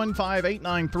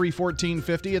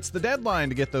 615-893-1450. It's the deadline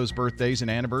to get those birthdays and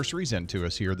anniversaries into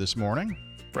us here this morning.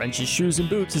 French's Shoes and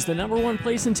Boots is the #1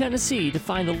 place in Tennessee to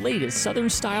find the latest Southern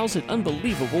styles at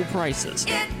unbelievable prices.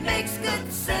 It makes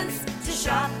good sense to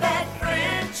shop at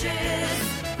French's.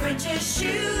 French's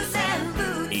Shoes and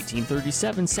Boots.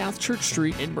 1837 South Church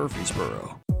Street in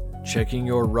Murfreesboro. Checking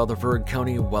your Rutherford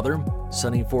County weather.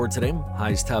 Sunny for today.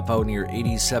 Highs top out near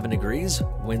 87 degrees.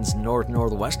 Winds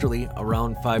north-northwesterly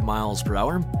around 5 miles per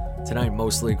hour. Tonight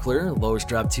mostly clear. Lows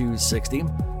drop to 60.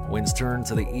 Winds turn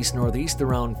to the east-northeast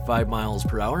around 5 miles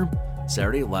per hour.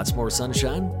 Saturday, lots more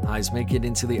sunshine. Highs make it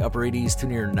into the upper 80s to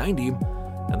near 90.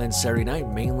 And then Saturday night,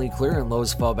 mainly clear and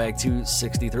lows fall back to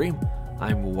 63.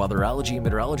 I'm weatherology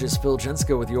meteorologist Phil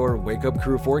Jenska with your Wake Up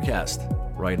Crew forecast.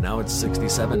 Right now it's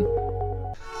 67.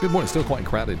 Good morning. Still quite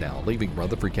crowded now. Leaving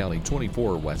Rutherford County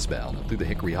 24 westbound through the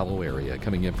Hickory Hollow area.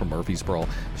 Coming in from Murfreesboro.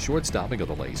 Short stopping of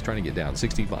the lanes. Trying to get down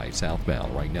 65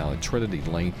 southbound right now at Trinity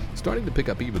Lane. Starting to pick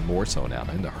up even more so now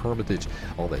into Hermitage.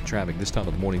 All that traffic this time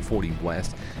of the morning 40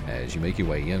 west as you make your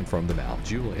way in from the Mount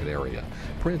Juliet area.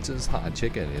 Prince's Hot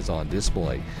Chicken is on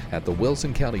display at the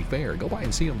Wilson County Fair. Go by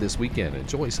and see them this weekend.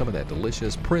 Enjoy some of that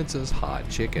delicious Prince's Hot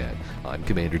Chicken. I'm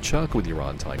Commander Chuck with your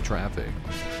on-time traffic.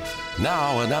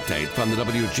 Now an update from the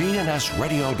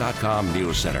WGNSradio.com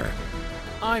News Center.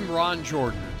 I'm Ron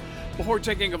Jordan. Before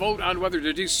taking a vote on whether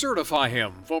to decertify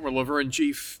him, former Laverne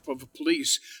Chief of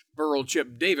Police Burl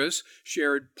Chip Davis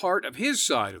shared part of his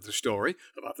side of the story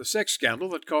about the sex scandal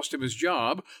that cost him his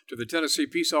job to the Tennessee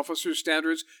Peace Officers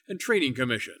Standards and Training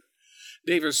Commission.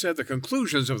 Davis said the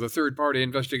conclusions of the third-party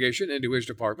investigation into his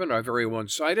department are very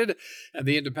one-sided, and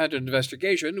the independent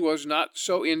investigation was not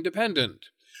so independent.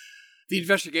 The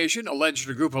investigation alleged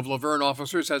a group of Laverne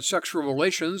officers had sexual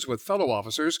relations with fellow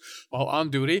officers while on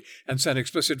duty and sent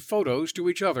explicit photos to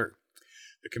each other.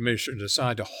 The commission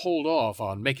decided to hold off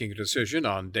on making a decision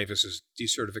on Davis's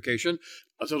decertification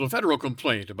until a federal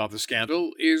complaint about the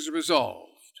scandal is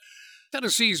resolved.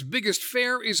 Tennessee's biggest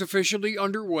fair is officially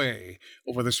underway.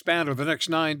 Over the span of the next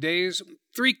 9 days,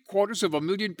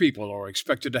 750,000 people are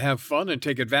expected to have fun and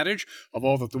take advantage of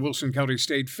all that the Wilson County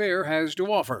State Fair has to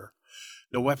offer.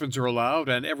 No weapons are allowed,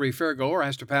 and every fairgoer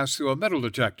has to pass through a metal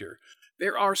detector.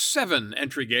 There are 7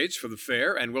 entry gates for the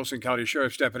fair, and Wilson County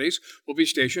Sheriff's deputies will be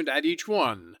stationed at each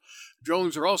one.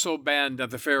 Drones are also banned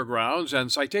at the fairgrounds,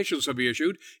 and citations will be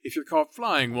issued if you're caught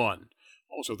flying one.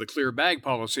 Also, the clear bag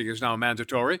policy is now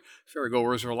mandatory.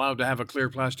 Fairgoers are allowed to have a clear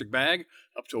plastic bag,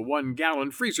 up to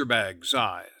 1-gallon freezer bag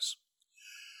size.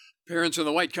 Parents in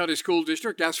the White County School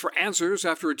District asked for answers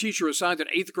after a teacher assigned an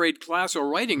 8th grade class a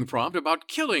writing prompt about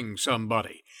killing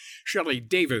somebody. Shelley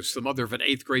Davis, the mother of an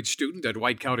 8th grade student at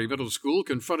White County Middle School,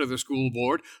 confronted the school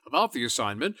board about the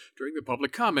assignment during the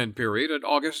public comment period at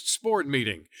August's board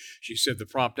meeting. She said the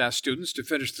prompt asked students to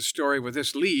finish the story with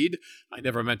this lead: "I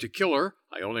never meant to kill her.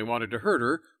 I only wanted to hurt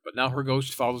her, but now her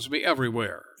ghost follows me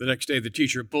everywhere." The next day, the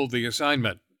teacher pulled the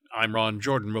assignment. I'm Ron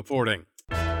Jordan reporting.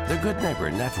 The Good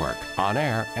Neighbor Network, on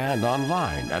air and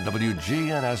online at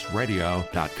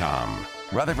WGNSradio.com.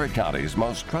 Rutherford County's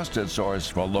most trusted source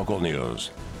for local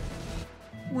news.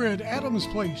 We're at Adams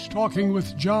Place talking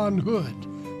with John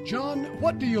Hood. John,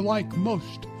 what do you like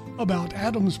most about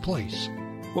Adams Place?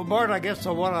 Well, Bart, I guess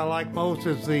what I like most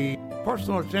is the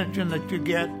personal attention that you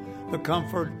get, the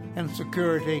comfort and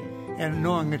security, and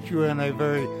knowing that you're in a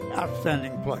very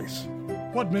outstanding place.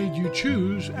 What made you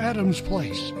choose Adams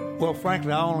Place? Well,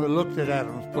 frankly, I only looked at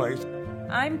Adams Place.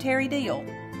 I'm Terry Deal.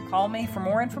 Call me for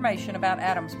more information about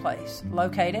Adams Place,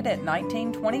 located at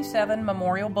 1927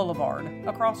 Memorial Boulevard,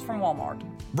 across from Walmart.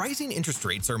 Rising interest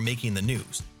rates are making the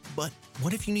news, but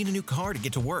what if you need a new car to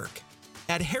get to work?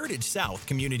 At Heritage South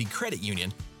Community Credit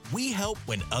Union, we help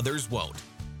when others won't.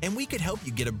 And we could help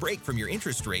you get a break from your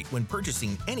interest rate when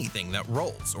purchasing anything that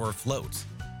rolls or floats.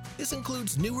 This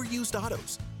includes newer used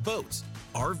autos, boats,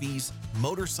 RVs,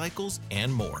 motorcycles,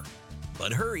 and more.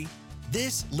 But hurry,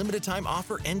 this limited time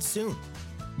offer ends soon.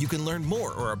 You can learn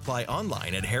more or apply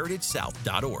online at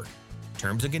heritagesouth.org.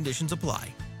 Terms and conditions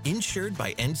apply. Insured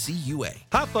by NCUA.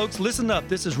 Hi folks, listen up.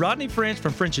 This is Rodney French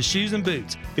from French's Shoes and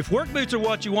Boots. If work boots are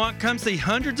what you want, come see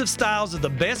hundreds of styles of the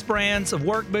best brands of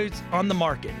work boots on the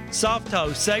market. Soft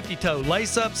toe, safety toe,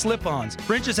 lace up, slip-ons.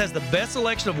 French's has the best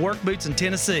selection of work boots in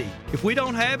Tennessee. If we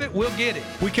don't have it, we'll get it.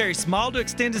 We carry small to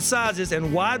extended sizes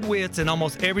and wide widths in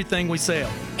almost everything we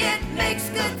sell. It makes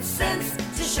good sense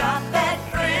to shop at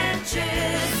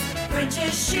French's.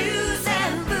 French's Shoes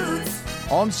and Boots.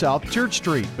 on South Church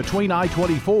Street between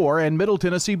I-24 and Middle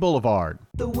Tennessee Boulevard.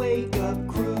 The Wake Up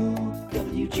Crew,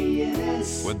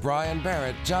 WGNS. With Brian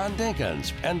Barrett, John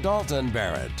Dinkins, and Dalton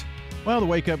Barrett. Well, the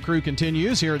Wake Up Crew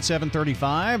continues here at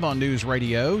 7:35 on News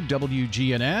Radio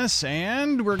WGNS,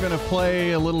 and we're going to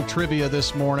play a little trivia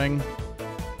this morning.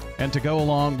 And to go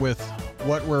along with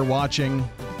what we're watching,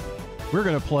 we're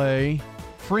going to play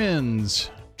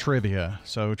Friends trivia.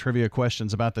 So trivia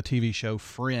questions about the TV show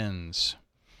Friends.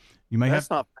 You may That's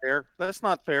not fair. That's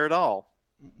not fair at all.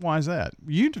 Why is that?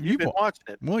 You've been watching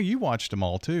it. Well, you watched them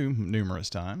all too numerous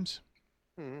times.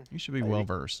 You should be Maybe. well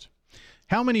versed.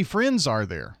 How many friends are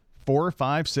there? 4,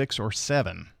 5, 6, or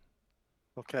 7?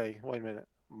 Okay, wait a minute.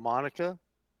 Monica,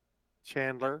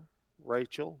 Chandler,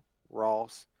 Rachel,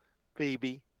 Ross,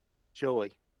 Phoebe,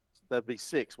 Joey. That'd be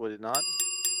 6, would it not?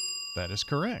 That is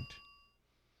correct.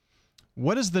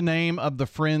 What is the name of the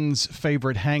Friends'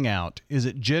 favorite hangout? Is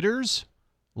it Jitters,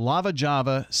 Lava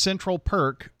Java, Central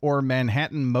Perk, or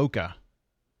Manhattan Mocha?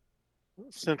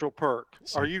 Central Perk.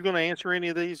 Are you going to answer any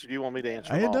of these, or do you want me to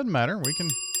answer them It all? doesn't matter. We can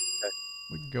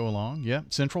go along. Yeah,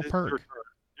 Central Perk.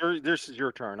 This is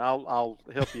your turn. I'll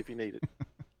help you if you need it.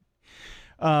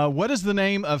 What is the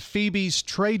name of Phoebe's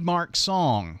trademark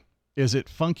song? Is it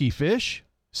Funky Fish,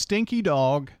 Stinky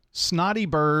Dog, Snotty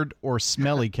Bird, or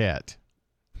Smelly Cat?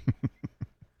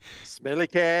 Smelly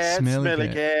cat, smelly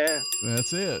cat.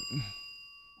 That's it.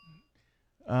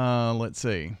 Let's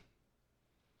see.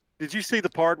 Did you see the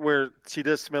part where she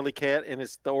does Smelly Cat and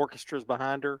it's the orchestra's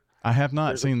behind her? I have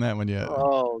not seen that one yet.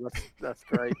 Oh, that's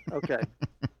great. Okay.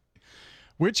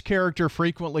 Which character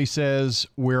frequently says,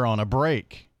 "We're on a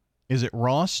break"? Is it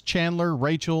Ross, Chandler,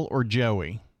 Rachel, or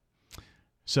Joey?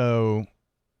 So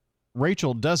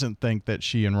Rachel doesn't think that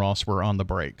she and Ross were on the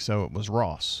break, so it was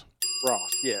Ross.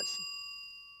 Ross, yes.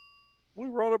 We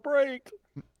were on a break.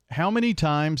 How many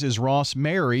times is Ross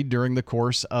married during the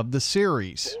course of the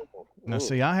series? Now,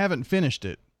 see, I haven't finished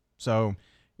it. So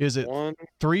is it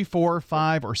 3, 4,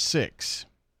 5, or 6?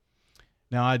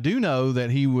 Now, I do know that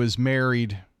he was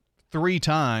married 3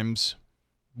 times.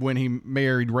 When he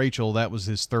married Rachel, that was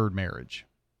his 3rd marriage.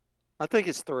 I think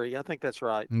it's 3. I think that's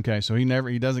right. Okay, so he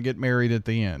doesn't get married at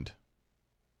the end.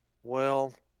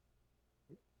 Well,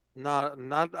 not.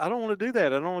 I don't want to do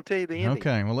that. I don't want to tell you the ending.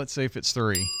 Okay, well, let's see if it's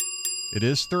 3. It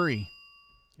is 3.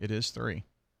 It is 3.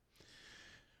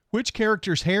 Which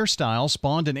character's hairstyle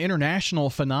spawned an international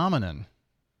phenomenon?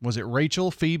 Was it Rachel,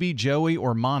 Phoebe, Joey,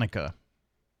 or Monica?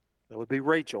 That would be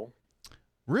Rachel.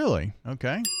 Really?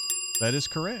 Okay. That is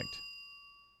correct.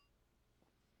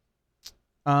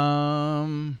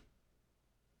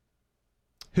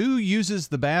 Who uses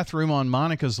the bathroom on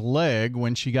Monica's leg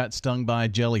when she got stung by a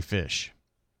jellyfish?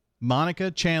 Monica,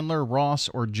 Chandler, Ross,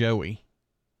 or Joey?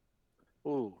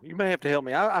 Ooh, you may have to help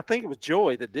me. I think it was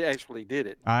Joey that actually did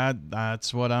it.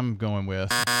 That's what I'm going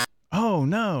with. Oh,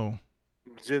 no.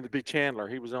 It was to be Chandler.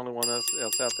 He was the only one else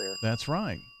out there. That's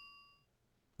right.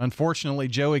 Unfortunately,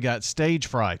 Joey got stage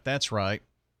fright. That's right.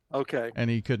 Okay. And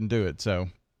he couldn't do it, so.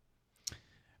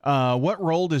 What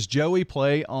role does Joey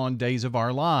play on Days of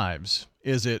Our Lives?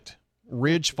 Is it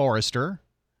Ridge Forrester,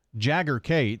 Jagger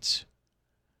Cates,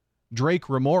 Drake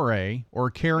Ramore, or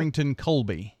Carrington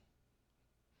Colby?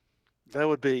 That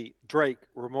would be Drake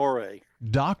Ramore.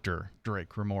 Dr. Drake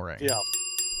Ramore. Yeah.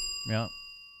 Yeah.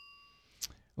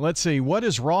 Let's see. What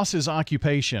is Ross's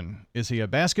occupation? Is he a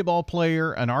basketball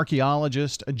player, an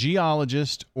archaeologist, a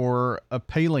geologist, or a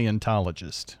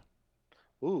paleontologist?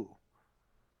 Ooh.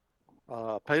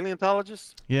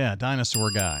 Paleontologist? Yeah, dinosaur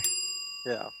guy.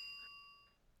 Yeah.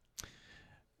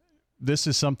 This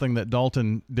is something that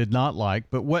Dalton did not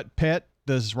like, but what pet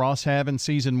does Ross have in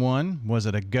season 1? Was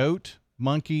it a goat,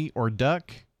 monkey, or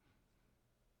duck?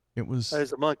 It was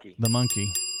It's a monkey. the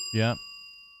monkey. Yep.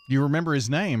 Do you remember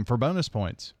his name for bonus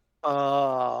points?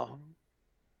 Marcel.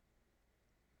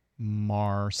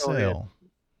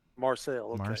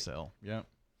 Marcel. Okay. Marcel. Yep.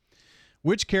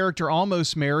 Which character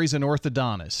almost marries an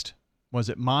orthodontist? Was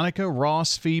it Monica,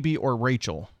 Ross, Phoebe, or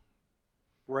Rachel?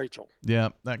 Rachel. Yeah,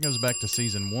 that goes back to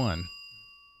season 1.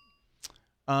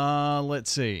 Let's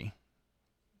see.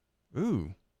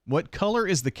 Ooh. What color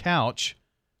is the couch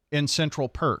in Central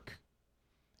Perk?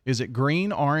 Is it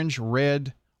green, orange,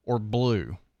 red, or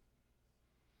blue?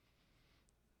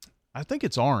 I think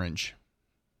it's orange.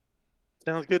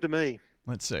 Sounds good to me.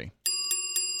 Let's see.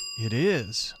 It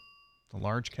is. The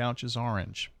large couch is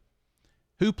orange.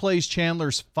 Who plays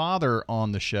Chandler's father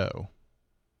on the show?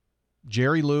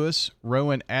 Jerry Lewis,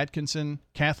 Rowan Atkinson,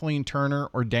 Kathleen Turner,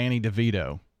 or Danny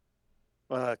DeVito?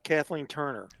 Kathleen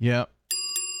Turner. Yep.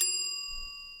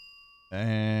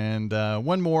 And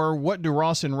one more. What do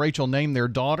Ross and Rachel name their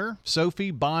daughter? Sophie,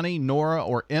 Bonnie, Nora,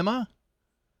 or Emma?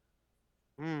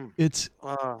 It's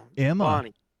Emma.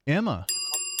 Bonnie. Emma.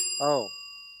 Oh.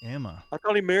 Emma. I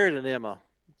thought he married an Emma.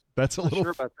 That's a Not little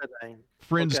sure about that name.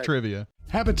 Friends Okay. trivia.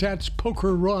 Habitat's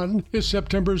Poker Run is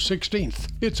September 16th.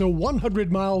 It's a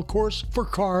 100-mile course for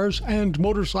cars and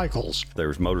motorcycles.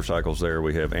 There's motorcycles there.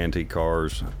 We have antique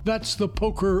cars. That's the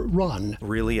Poker Run.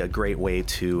 Really a great way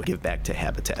to give back to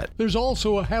Habitat. There's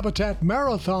also a Habitat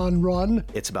Marathon Run.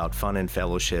 It's about fun and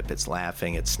fellowship. It's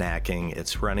laughing, it's snacking,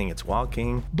 it's running, it's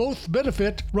walking. Both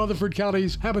benefit Rutherford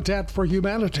County's Habitat for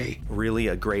Humanity. Really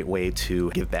a great way to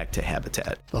give back to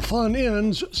Habitat. The fun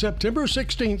ends September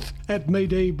 16th at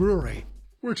Mayday Brewery.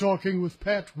 We're talking with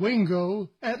Pat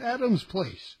Wingo at Adams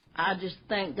Place. I just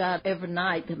thank God every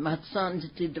night that my sons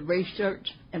did the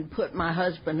research and put my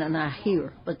husband and I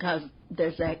here, because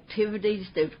there's activities,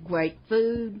 there's great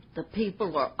food, the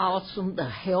people are awesome, the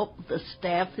help, the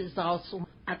staff is awesome.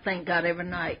 I thank God every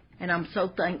night, and I'm so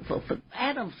thankful for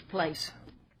Adams Place.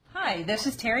 Hi, this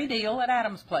is Terry Deal at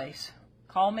Adams Place.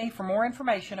 Call me for more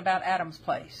information about Adams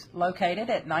Place,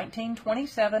 located at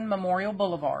 1927 Memorial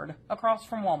Boulevard, across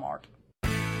from Walmart.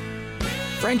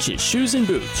 French's Shoes and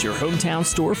Boots, your hometown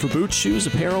store for boots, shoes,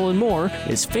 apparel, and more,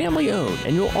 is family-owned,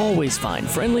 and you'll always find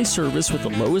friendly service with the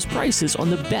lowest prices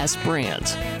on the best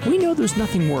brands. We know there's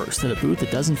nothing worse than a boot that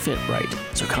doesn't fit right,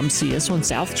 so come see us on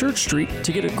South Church Street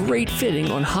to get a great fitting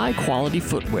on high-quality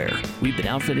footwear. We've been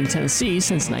outfitting Tennessee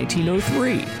since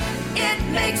 1903. It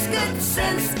makes good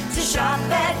sense to shop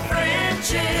at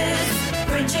French's.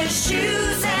 French's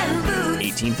Shoes and Boots.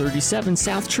 1837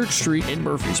 South Church Street in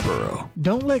Murfreesboro.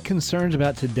 Don't let concerns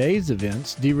about today's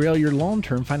events derail your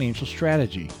long-term financial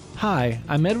strategy. Hi,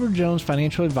 I'm Edward Jones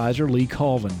Financial Advisor Lee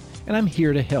Colvin, and I'm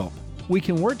here to help. We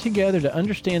can work together to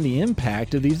understand the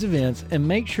impact of these events and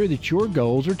make sure that your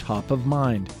goals are top of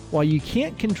mind. While you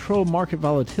can't control market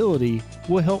volatility,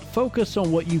 we'll help focus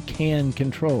on what you can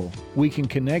control. We can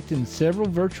connect in several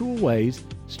virtual ways.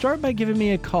 Start by giving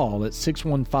me a call at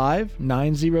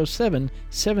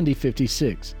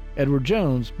 615-907-7056. Edward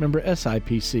Jones, member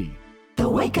SIPC. The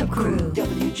Wake Up Crew,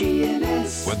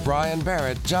 WGNS. With Brian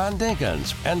Barrett, John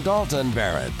Dinkins, and Dalton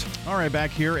Barrett. All right, back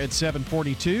here at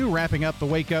 7:42, wrapping up the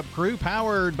Wake Up Crew,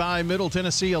 powered by Middle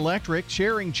Tennessee Electric.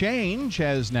 Sharing Change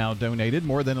has now donated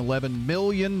more than $11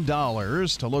 million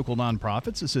to local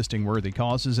nonprofits assisting worthy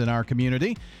causes in our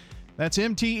community. That's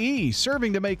MTE,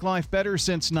 serving to make life better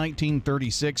since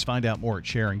 1936. Find out more at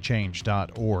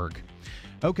sharingchange.org.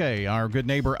 Okay, our good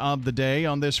neighbor of the day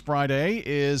on this Friday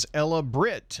is Ella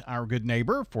Britt, our good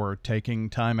neighbor for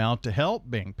taking time out to help,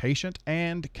 being patient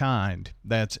and kind.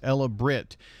 That's Ella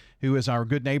Britt, who is our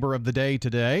good neighbor of the day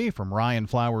today from Ryan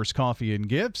Flowers Coffee and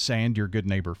Gifts and your good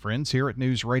neighbor friends here at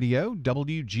News Radio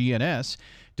WGNS.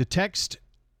 To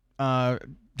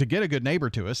get a good neighbor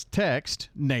to us, text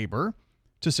neighbor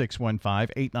to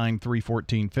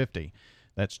 615-893-1450.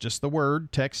 That's just the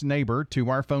word, text neighbor to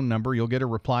our phone number. You'll get a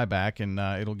reply back, and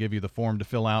it'll give you the form to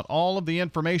fill out all of the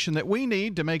information that we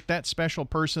need to make that special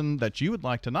person that you would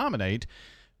like to nominate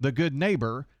the good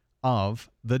neighbor of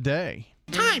the day.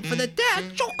 Time for the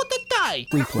dad joke of the day.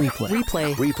 Replay.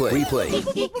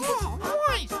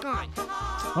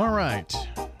 All right,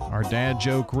 our dad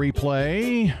joke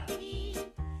replay.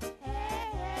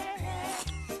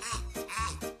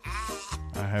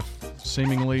 I have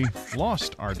seemingly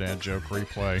lost our dad joke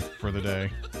replay for the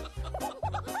day.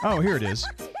 Oh, here it is.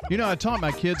 You know, I taught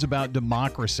my kids about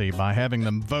democracy by having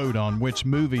them vote on which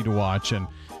movie to watch and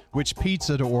which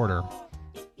pizza to order.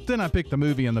 Then I picked the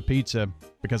movie and the pizza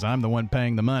because I'm the one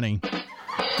paying the money.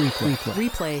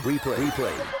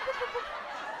 Replay.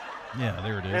 Yeah,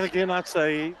 there it is. And again, I'd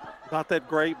say not that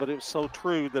great, but it was so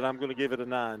true that I'm going to give it a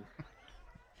 9.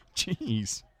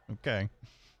 Jeez. Okay.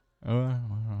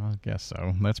 I guess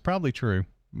so. That's probably true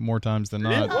more times than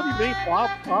not. What do you mean,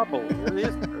 probably? It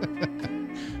is true.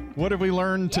 What have we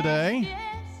learned today?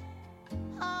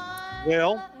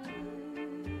 Well,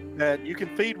 that you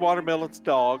can feed watermelons to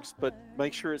dogs, but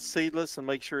make sure it's seedless and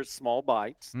make sure it's small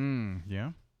bites.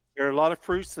 Yeah. There are a lot of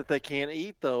fruits that they can't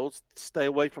eat, though. Stay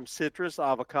away from citrus,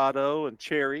 avocado, and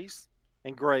cherries,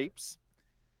 and grapes.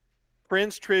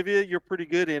 Friends trivia, you're pretty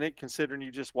good in it, considering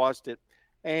you just watched it.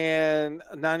 And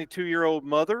a 92-year-old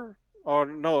mother, or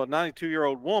no, a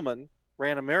 92-year-old woman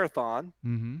ran a marathon.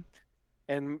 Mm-hmm.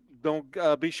 And don't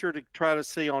be sure to try to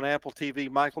see on Apple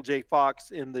TV Michael J. Fox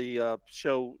in the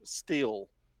show Steel.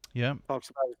 Yeah.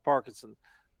 Talks about his Parkinson.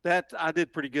 That I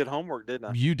did pretty good homework, didn't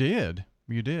I? You did.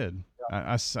 Yeah.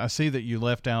 I see that you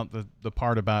left out the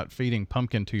part about feeding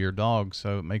pumpkin to your dog,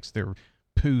 so it makes their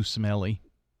poo smelly.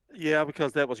 Yeah,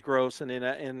 because that was gross and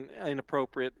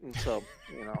inappropriate, and so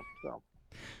so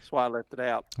that's why I left it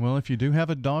out. Well, if you do have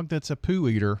a dog that's a poo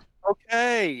eater.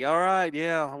 Okay. All right.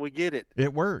 Yeah, we get it.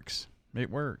 It works. It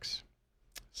works.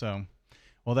 So,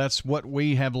 well, that's what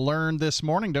we have learned this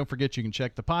morning. Don't forget you can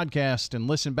check the podcast and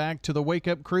listen back to the Wake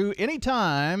Up Crew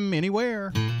anytime,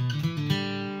 anywhere.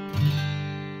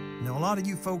 Now, a lot of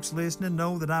you folks listening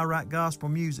know that I write gospel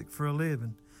music for a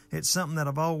living. It's something that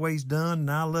I've always done,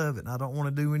 and I love it, and I don't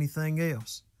want to do anything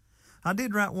else. I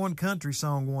did write one country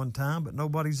song one time, but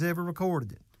nobody's ever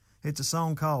recorded it. It's a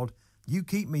song called You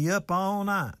Keep Me Up All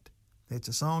Night. It's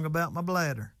a song about my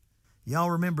bladder.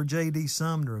 Y'all remember J.D.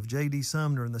 Sumner of J.D.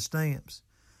 Sumner and the Stamps.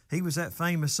 He was that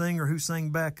famous singer who sang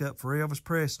backup for Elvis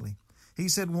Presley. He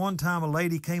said one time a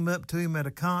lady came up to him at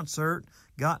a concert,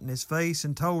 got in his face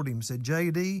and told him, said,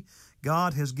 J.D.,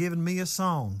 God has given me a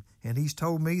song, and he's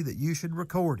told me that you should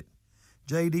record it.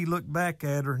 J.D. looked back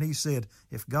at her and he said,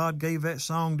 if God gave that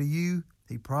song to you,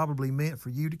 he probably meant for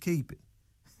you to keep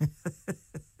it.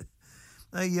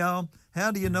 Hey, y'all,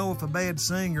 how do you know if a bad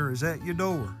singer is at your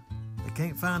door? They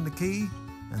can't find the key,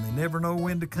 and they never know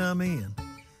when to come in.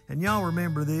 And y'all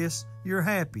remember this, you're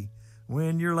happy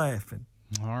when you're laughing.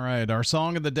 All right, our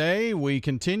song of the day. We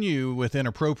continue with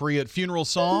inappropriate funeral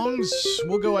songs.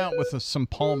 We'll go out with some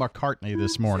Paul McCartney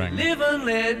this morning. Live and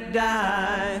let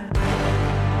die.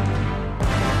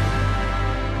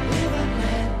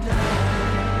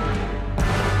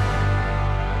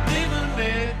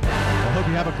 Hope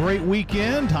you have a great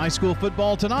weekend. High school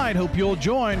football tonight. Hope you'll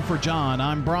join. For John,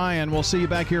 I'm Brian. We'll see you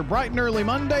back here bright and early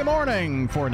Monday morning for